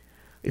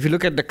 If you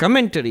look at the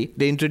commentary,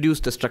 they introduce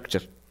the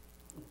structure.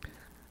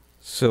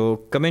 So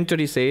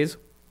commentary says,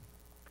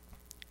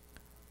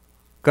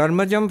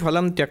 karmajam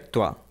phalam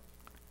tyaktvā,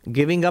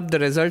 giving up the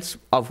results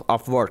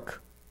of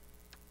work.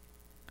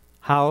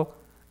 How?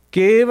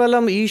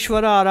 Kevalam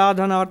ishvara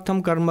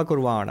aradhanartham karma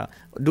kurvāna,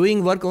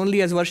 doing work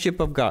only as worship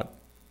of God.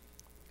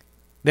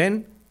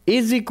 Then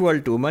is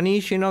equal to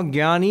manishino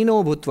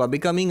jnanino bhūtvā,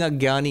 becoming a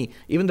jnani.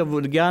 Even the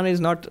word jnana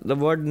is not, the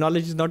word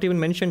knowledge is not even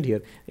mentioned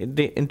here.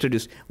 They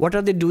introduce. What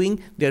are they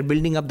doing? They are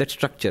building up that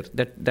structure,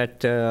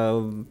 that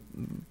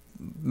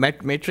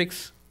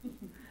matrix.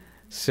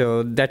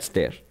 So that's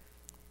there.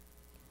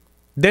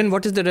 Then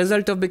what is the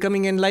result of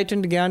becoming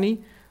enlightened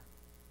jnani?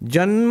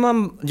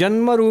 Janma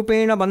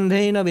rupena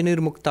bandhena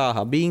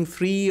vinirmuktaha, being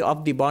free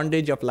of the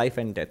bondage of life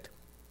and death,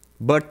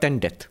 birth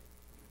and death,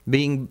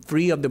 being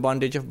free of the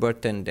bondage of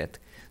birth and death.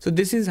 So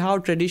this is how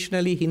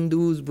traditionally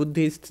Hindus,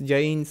 Buddhists,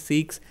 Jains,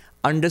 Sikhs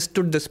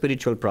understood the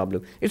spiritual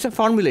problem. It's a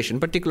formulation,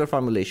 particular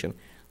formulation,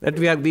 that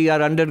we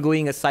are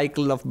undergoing a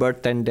cycle of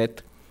birth and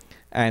death,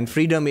 and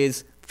freedom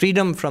is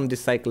freedom from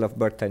this cycle of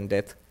birth and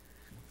death.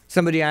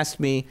 Somebody asked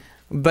me,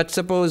 but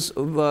suppose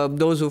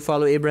those who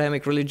follow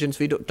Abrahamic religions,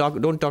 we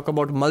don't talk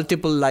about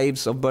multiple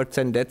lives of births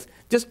and deaths,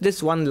 just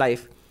this one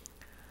life.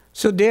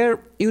 So there,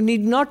 you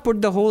need not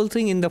put the whole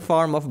thing in the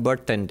form of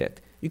birth and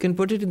death. You can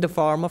put it in the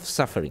form of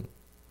suffering.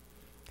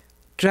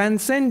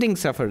 Transcending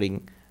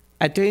suffering,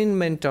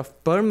 attainment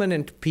of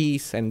permanent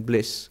peace and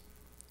bliss,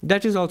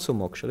 that is also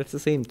moksha, that's the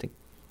same thing.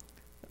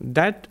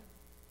 That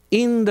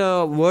in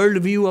the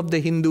worldview of the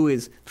Hindu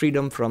is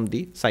freedom from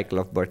the cycle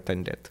of birth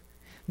and death.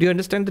 Do you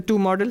understand the two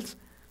models?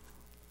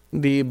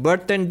 The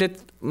birth and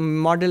death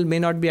model may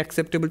not be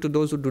acceptable to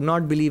those who do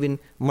not believe in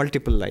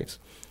multiple lives.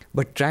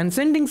 But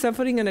transcending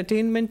suffering and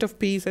attainment of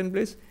peace and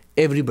bliss,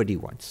 everybody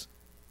wants.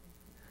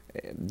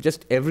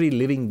 Just every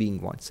living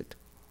being wants it.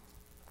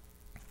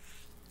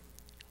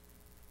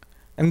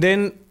 And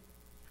then,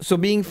 so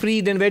being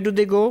free, then where do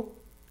they go?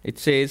 It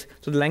says,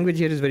 so the language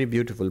here is very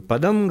beautiful.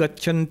 Padam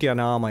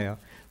gacchanti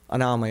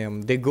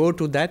anamayam. They go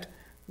to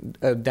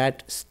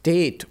that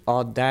state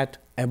or that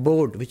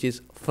abode which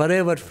is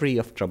forever free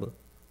of trouble.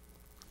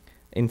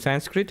 In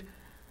Sanskrit,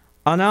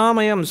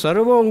 anamayam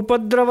sarva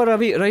upadrava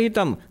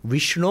rahitam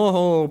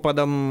vishnoho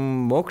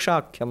padam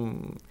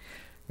mokshākhyam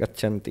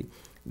gacchanti.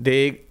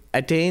 They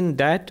attain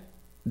that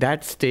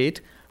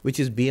state which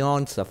is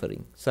beyond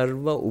suffering.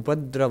 Sarva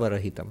upadrava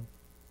rahitam.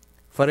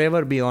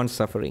 Forever beyond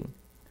suffering.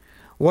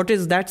 What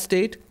is that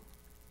state?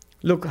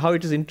 Look how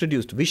it is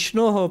introduced.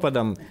 Vishnoho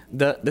padam,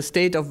 the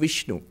state of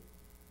Vishnu.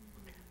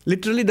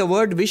 Literally the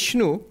word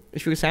Vishnu,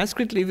 if you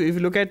Sanskritly, if you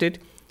look at it,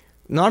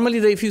 normally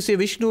if you say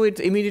Vishnu,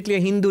 it's immediately a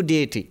Hindu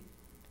deity.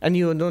 And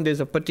you know there's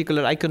a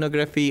particular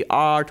iconography,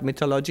 art,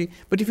 mythology.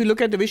 But if you look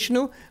at the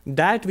Vishnu,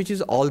 that which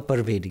is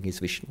all-pervading is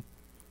Vishnu.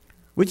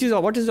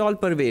 What is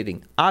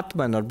all-pervading?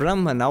 Atman or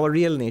Brahman, our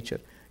real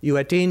nature. You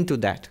attain to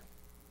that.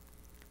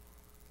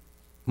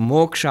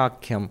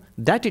 Mokshākhyam.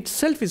 That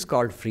itself is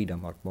called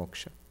freedom or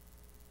moksha.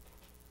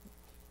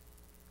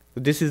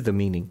 This is the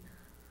meaning.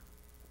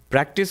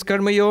 Practice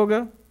karma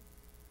yoga,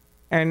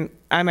 and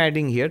I'm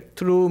adding here,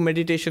 through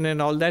meditation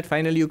and all that,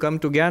 finally you come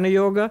to jnana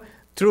yoga.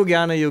 Through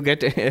jnana you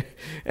get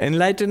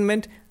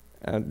enlightenment.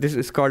 This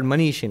is called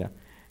manishina.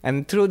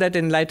 And through that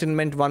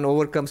enlightenment one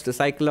overcomes the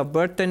cycle of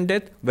birth and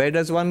death. Where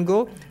does one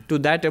go? To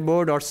that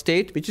abode or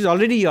state which is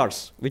already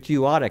yours, which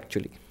you are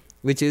actually,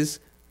 which is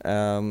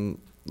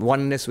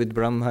oneness with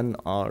Brahman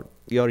or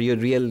your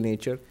real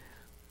nature.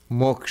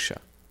 Moksha,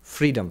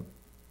 freedom,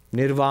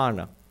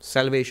 nirvana,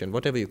 salvation,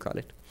 whatever you call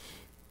it.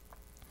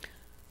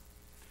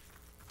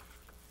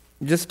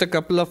 Just a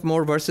couple of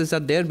more verses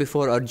are there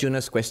before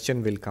Arjuna's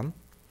question will come.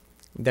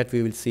 That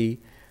we will see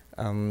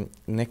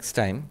next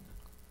time.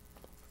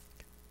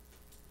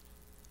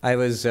 I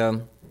was...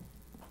 oh,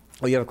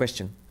 you have a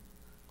question?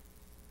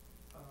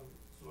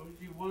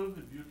 Swamiji, one of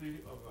the beauty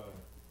of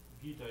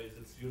Gita is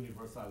its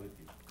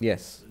universality.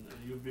 Yes. And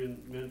you've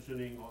been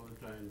mentioning all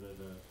the time that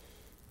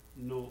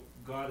no,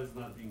 God is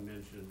not being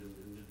mentioned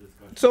in the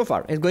discussion. So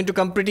far. It's going to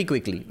come pretty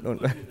quickly.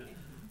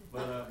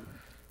 But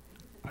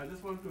I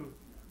just want to...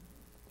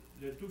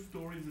 There are two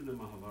stories in the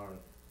Mahabharata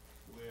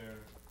where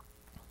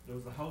there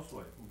was a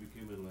housewife who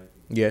became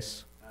enlightened.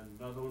 Yes. And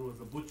another one was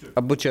a butcher.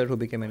 A butcher who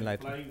became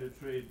enlightened. Applying the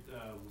trade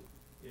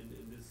in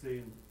the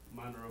same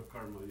manner of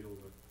karma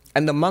yoga.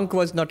 And the monk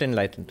was not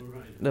enlightened.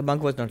 Right. The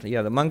monk was not.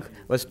 Yeah, the monk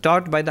was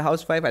taught by the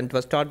housewife and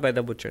was taught by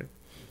the butcher.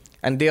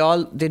 And they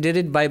did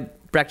it by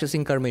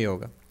practicing karma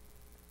yoga.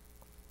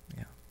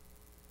 Yeah.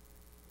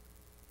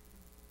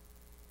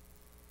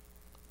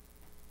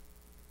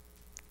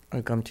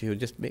 I'll come to you.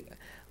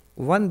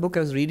 One book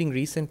I was reading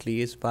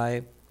recently is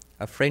by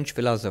a French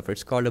philosopher.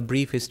 It's called A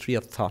Brief History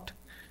of Thought.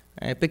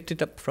 I picked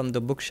it up from the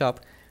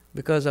bookshop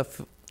because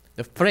of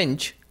the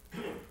French.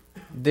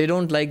 They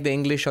don't like the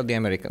English or the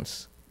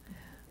Americans.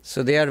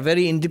 So they are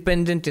very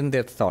independent in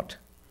their thought.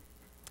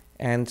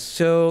 And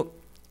so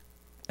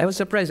I was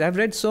surprised. I've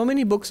read so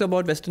many books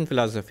about Western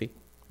philosophy,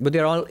 but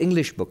they're all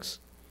English books.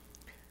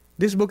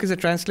 This book is a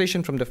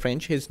translation from the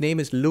French. His name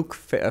is Luc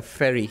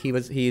Ferry. He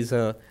is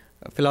a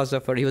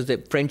philosopher. He was the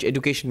French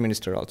education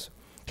minister also.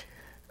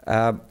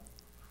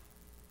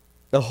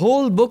 The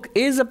whole book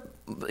is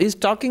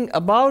talking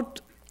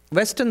about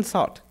Western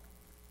thought,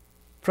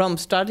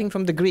 starting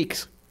from the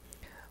Greeks.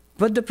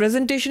 But the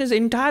presentation is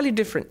entirely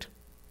different,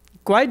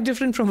 quite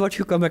different from what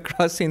you come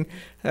across in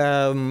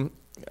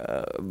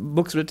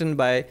books written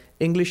by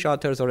English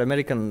authors or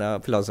American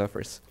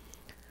philosophers.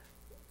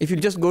 If you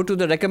just go to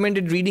the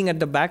recommended reading at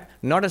the back,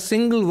 not a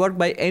single work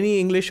by any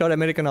English or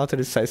American author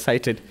is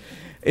cited.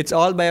 It's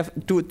all by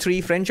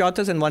 2-3 French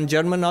authors and 1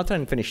 German author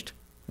and finished.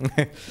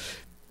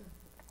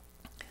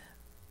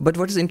 But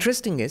what is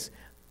interesting is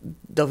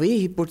the way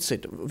he puts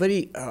it,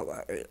 very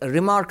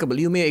remarkable.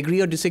 You may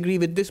agree or disagree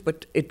with this,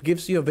 but it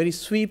gives you a very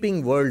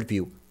sweeping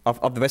worldview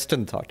of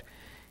Western thought.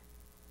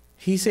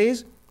 He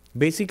says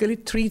basically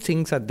 3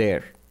 things are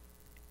there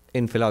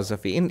in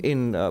philosophy,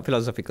 in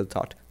philosophical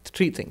thought.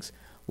 3 things.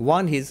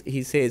 One,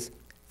 he says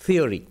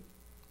theory.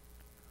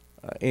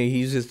 He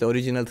uses the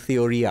original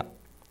theoria,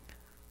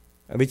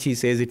 which he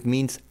says it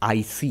means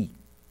I see,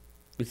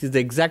 which is the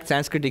exact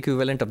Sanskrit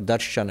equivalent of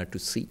darshana, to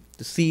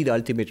see the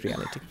ultimate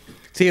reality.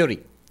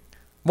 Theory.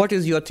 What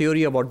is your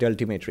theory about the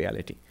ultimate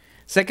reality?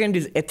 Second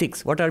is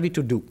ethics. What are we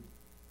to do?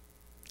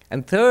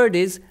 And third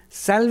is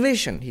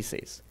salvation, he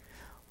says.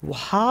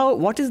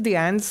 What is the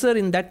answer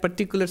in that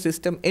particular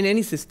system, in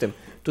any system,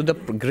 to the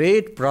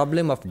great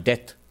problem of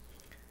death?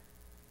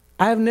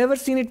 I have never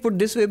seen it put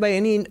this way by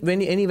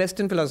any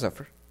Western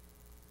philosopher.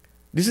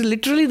 This is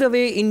literally the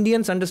way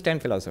Indians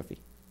understand philosophy.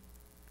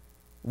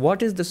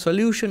 What is the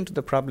solution to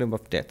the problem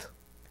of death?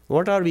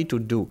 What are we to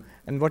do?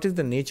 And what is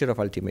the nature of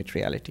ultimate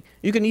reality?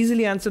 You can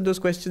easily answer those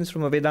questions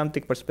from a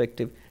Vedantic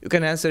perspective. You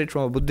can answer it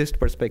from a Buddhist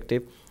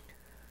perspective.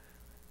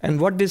 And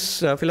what this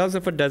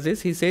philosopher does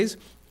is, he says,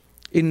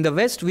 in the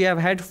West we have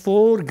had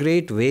 4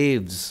 great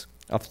waves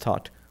of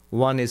thought.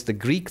 One is the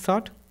Greek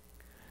thought,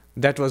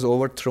 that was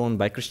overthrown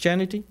by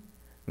Christianity.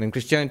 And then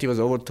Christianity was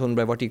overthrown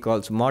by what he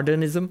calls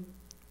modernism,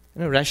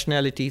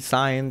 rationality,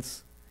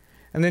 science.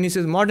 And then he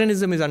says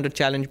modernism is under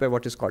challenge by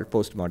what is called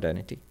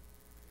postmodernity.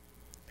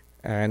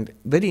 And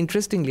very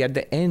interestingly, at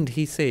the end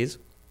he says,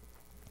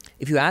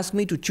 if you ask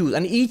me to choose,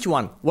 and each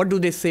one, what do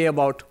they say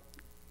about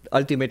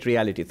ultimate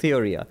reality,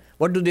 theoria?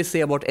 What do they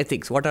say about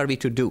ethics? What are we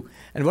to do?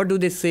 And what do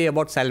they say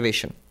about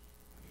salvation?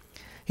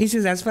 He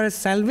says, as far as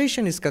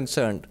salvation is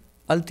concerned,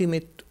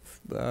 ultimate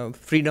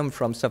freedom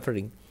from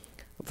suffering,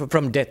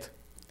 from death.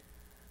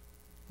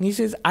 He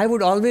says, I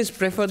would always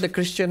prefer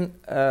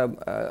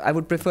I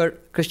would prefer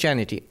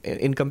Christianity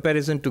in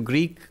comparison to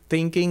Greek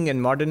thinking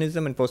and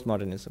modernism and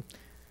postmodernism.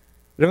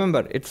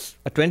 Remember, it's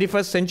a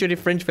 21st century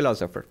French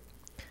philosopher.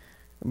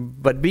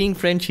 But being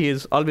French,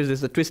 there's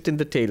a twist in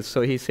the tale.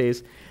 So he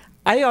says,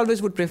 I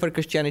always would prefer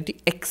Christianity,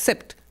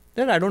 except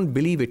that I don't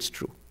believe it's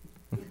true.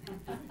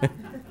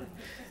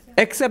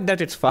 Except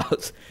that it's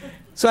false.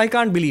 So I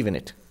can't believe in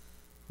it.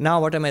 Now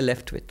what am I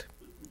left with?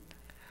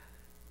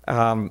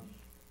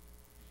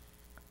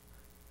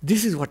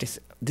 This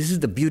is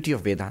the beauty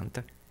of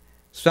Vedanta.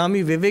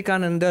 Swami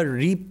Vivekananda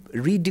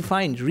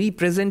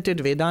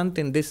represented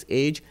Vedanta in this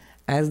age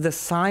as the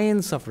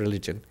science of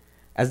religion,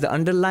 as the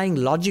underlying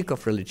logic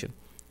of religion.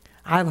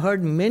 I've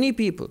heard many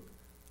people,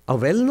 a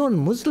well-known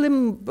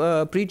Muslim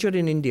preacher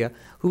in India,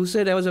 who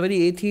said, I was a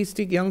very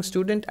atheistic young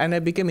student and I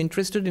became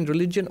interested in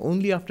religion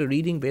only after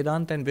reading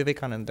Vedanta and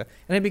Vivekananda.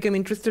 And I became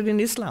interested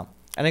in Islam.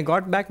 And I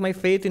got back my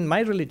faith in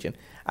my religion.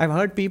 I've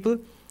heard people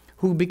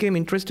who became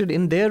interested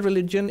in their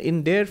religion,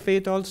 in their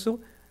faith also,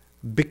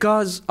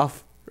 because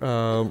of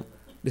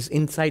this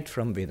insight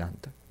from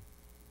Vedanta.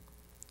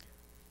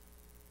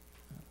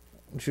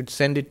 We should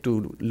send it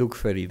to Luke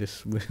Ferry,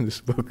 this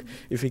book,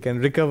 if he can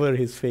recover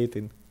his faith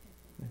in.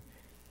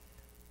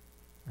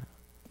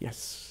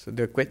 Yes. So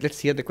let's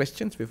hear the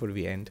questions before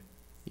we end.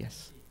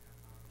 Yes.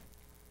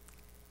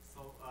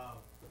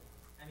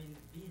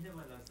 We have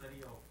a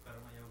luxury of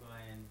karma yoga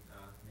and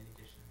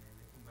meditation and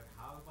everything, but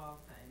how about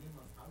the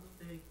animals? How do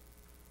they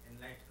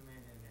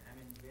enlightenment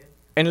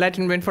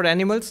Enlightenment for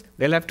animals?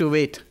 They'll have to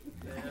wait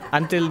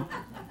until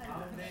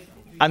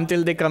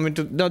they come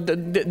into... No,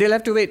 they'll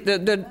have to wait.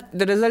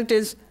 The result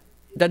is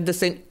that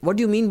what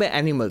do you mean by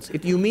animals?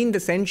 You mean the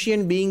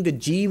sentient being, the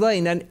jiva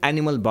in an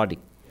animal body.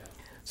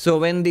 So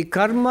when the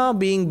karma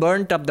being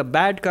burnt up, the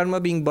bad karma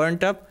being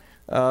burnt up,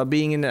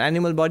 being in an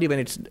animal body, when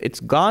it's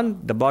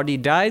gone, the body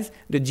dies,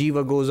 the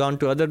jiva goes on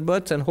to other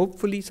births and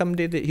hopefully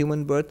someday the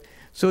human birth.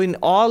 So in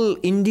all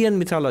Indian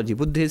mythology,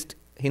 Buddhist,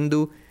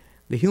 Hindu,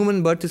 the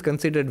human birth is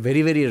considered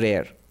very, very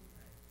rare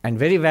and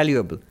very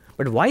valuable.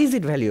 But why is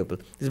it valuable?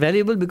 It's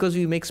valuable because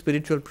we make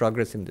spiritual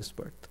progress in this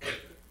birth.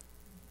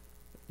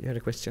 You had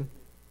a question?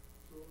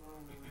 So I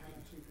have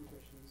actually 2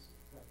 questions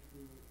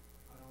practically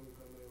around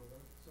karma yoga.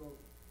 So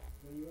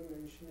when you were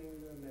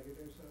mentioning the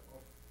negatives of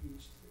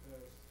each system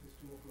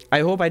of yoga.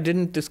 I hope I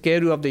didn't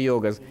scare you of the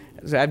yogas.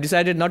 So I've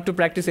decided not to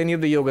practice any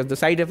of the yogas. The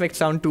side effects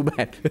sound too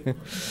bad.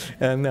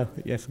 No,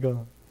 yes, go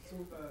on. So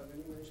when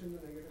you mentioned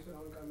the negatives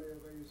around karma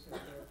yoga, you said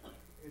that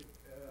it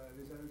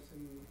results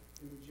in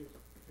immediate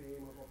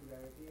fame or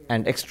popularity.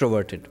 And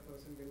extroverted. The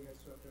person can get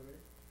swept away.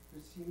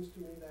 Which seems to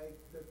me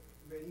like the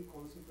very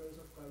consequence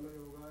of karma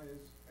yoga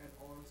is at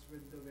odds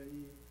with the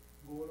very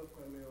goal of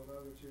karma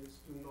yoga, which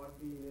is to not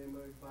be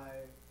enamored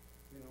by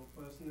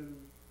personal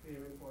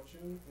fame and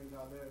fortune, and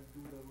rather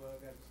do the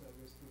work as a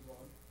service to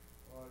God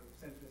or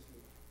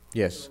selflessly.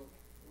 Yes. So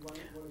one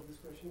is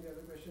this question. The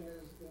other question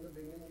is, in the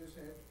beginning you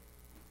said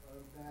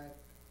that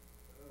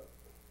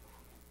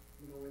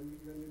when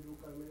you do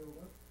karma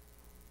yoga,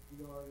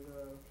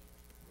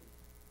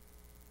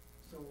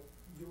 so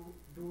you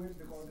do it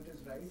because it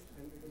is right,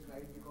 and it is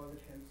right because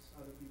it helps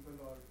other people,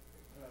 or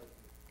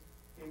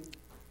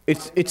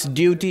it's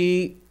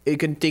duty. You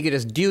can take it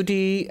as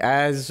duty,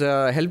 as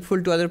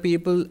helpful to other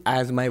people,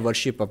 as my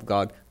worship of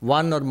God.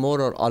 One or more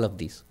or all of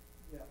these.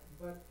 Yeah,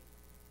 but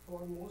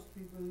for most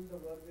people, the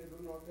work they do,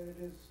 not that it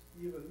is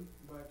evil,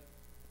 but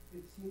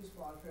it seems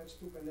far-fetched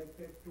to connect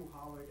it to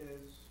how it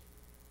is,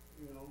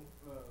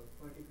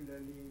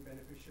 particularly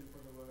beneficial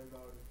for the world.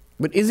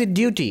 But is it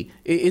duty?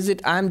 Is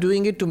it I'm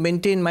doing it to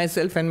maintain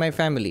myself and my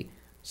family?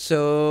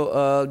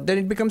 So then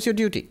it becomes your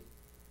duty,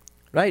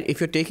 right?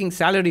 If you're taking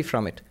salary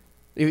from it,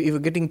 if you're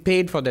getting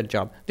paid for that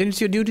job, then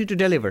it's your duty to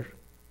deliver,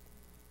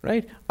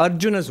 right?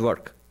 Arjuna's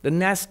work, the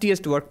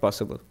nastiest work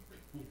possible.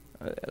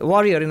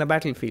 Warrior in a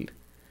battlefield.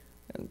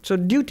 So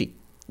duty.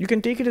 You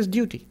can take it as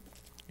duty.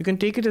 You can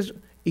take it as,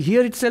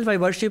 here itself I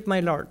worship my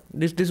Lord.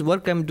 This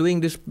work I'm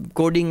doing, this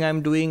coding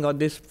I'm doing, or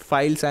this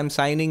files I'm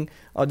signing,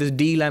 or this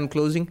deal I'm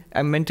closing,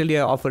 I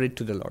offer it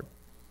to the Lord.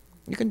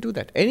 You can do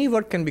that. Any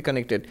work can be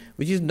connected,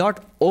 which is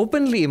not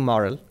openly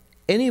immoral.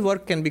 Any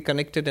work can be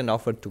connected and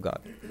offered to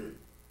God.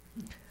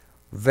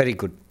 Very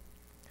good.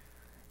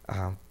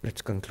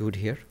 Let's conclude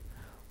here.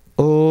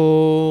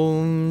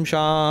 Om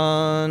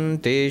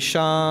Shanti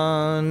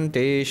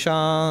Shanti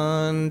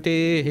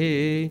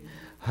Shanti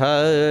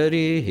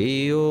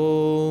Hari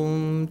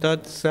Om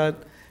Tat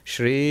Sat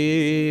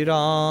Shri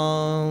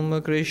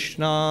Ram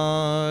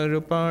Krishna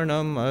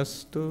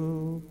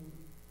Arpanamastu.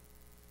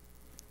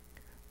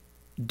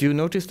 Do you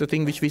notice the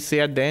thing which we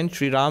say at the end,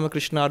 Shri Ram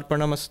Krishna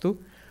Arpanamastu?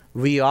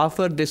 We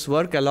offer this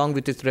work along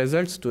with its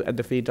results at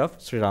the feet of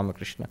Sri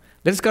Ramakrishna.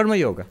 That is Karma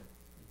Yoga.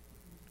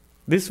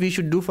 This we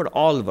should do for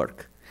all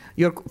work.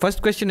 Your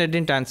first question I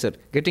didn't answer.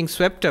 Getting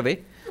swept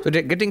away. So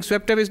getting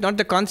swept away is not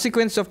the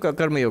consequence of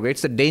Karma Yoga,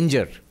 it's a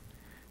danger.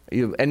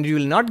 And you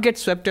will not get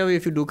swept away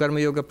if you do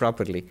Karma Yoga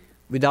properly,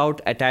 without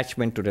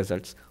attachment to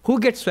results. Who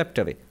gets swept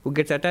away? Who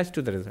gets attached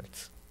to the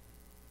results?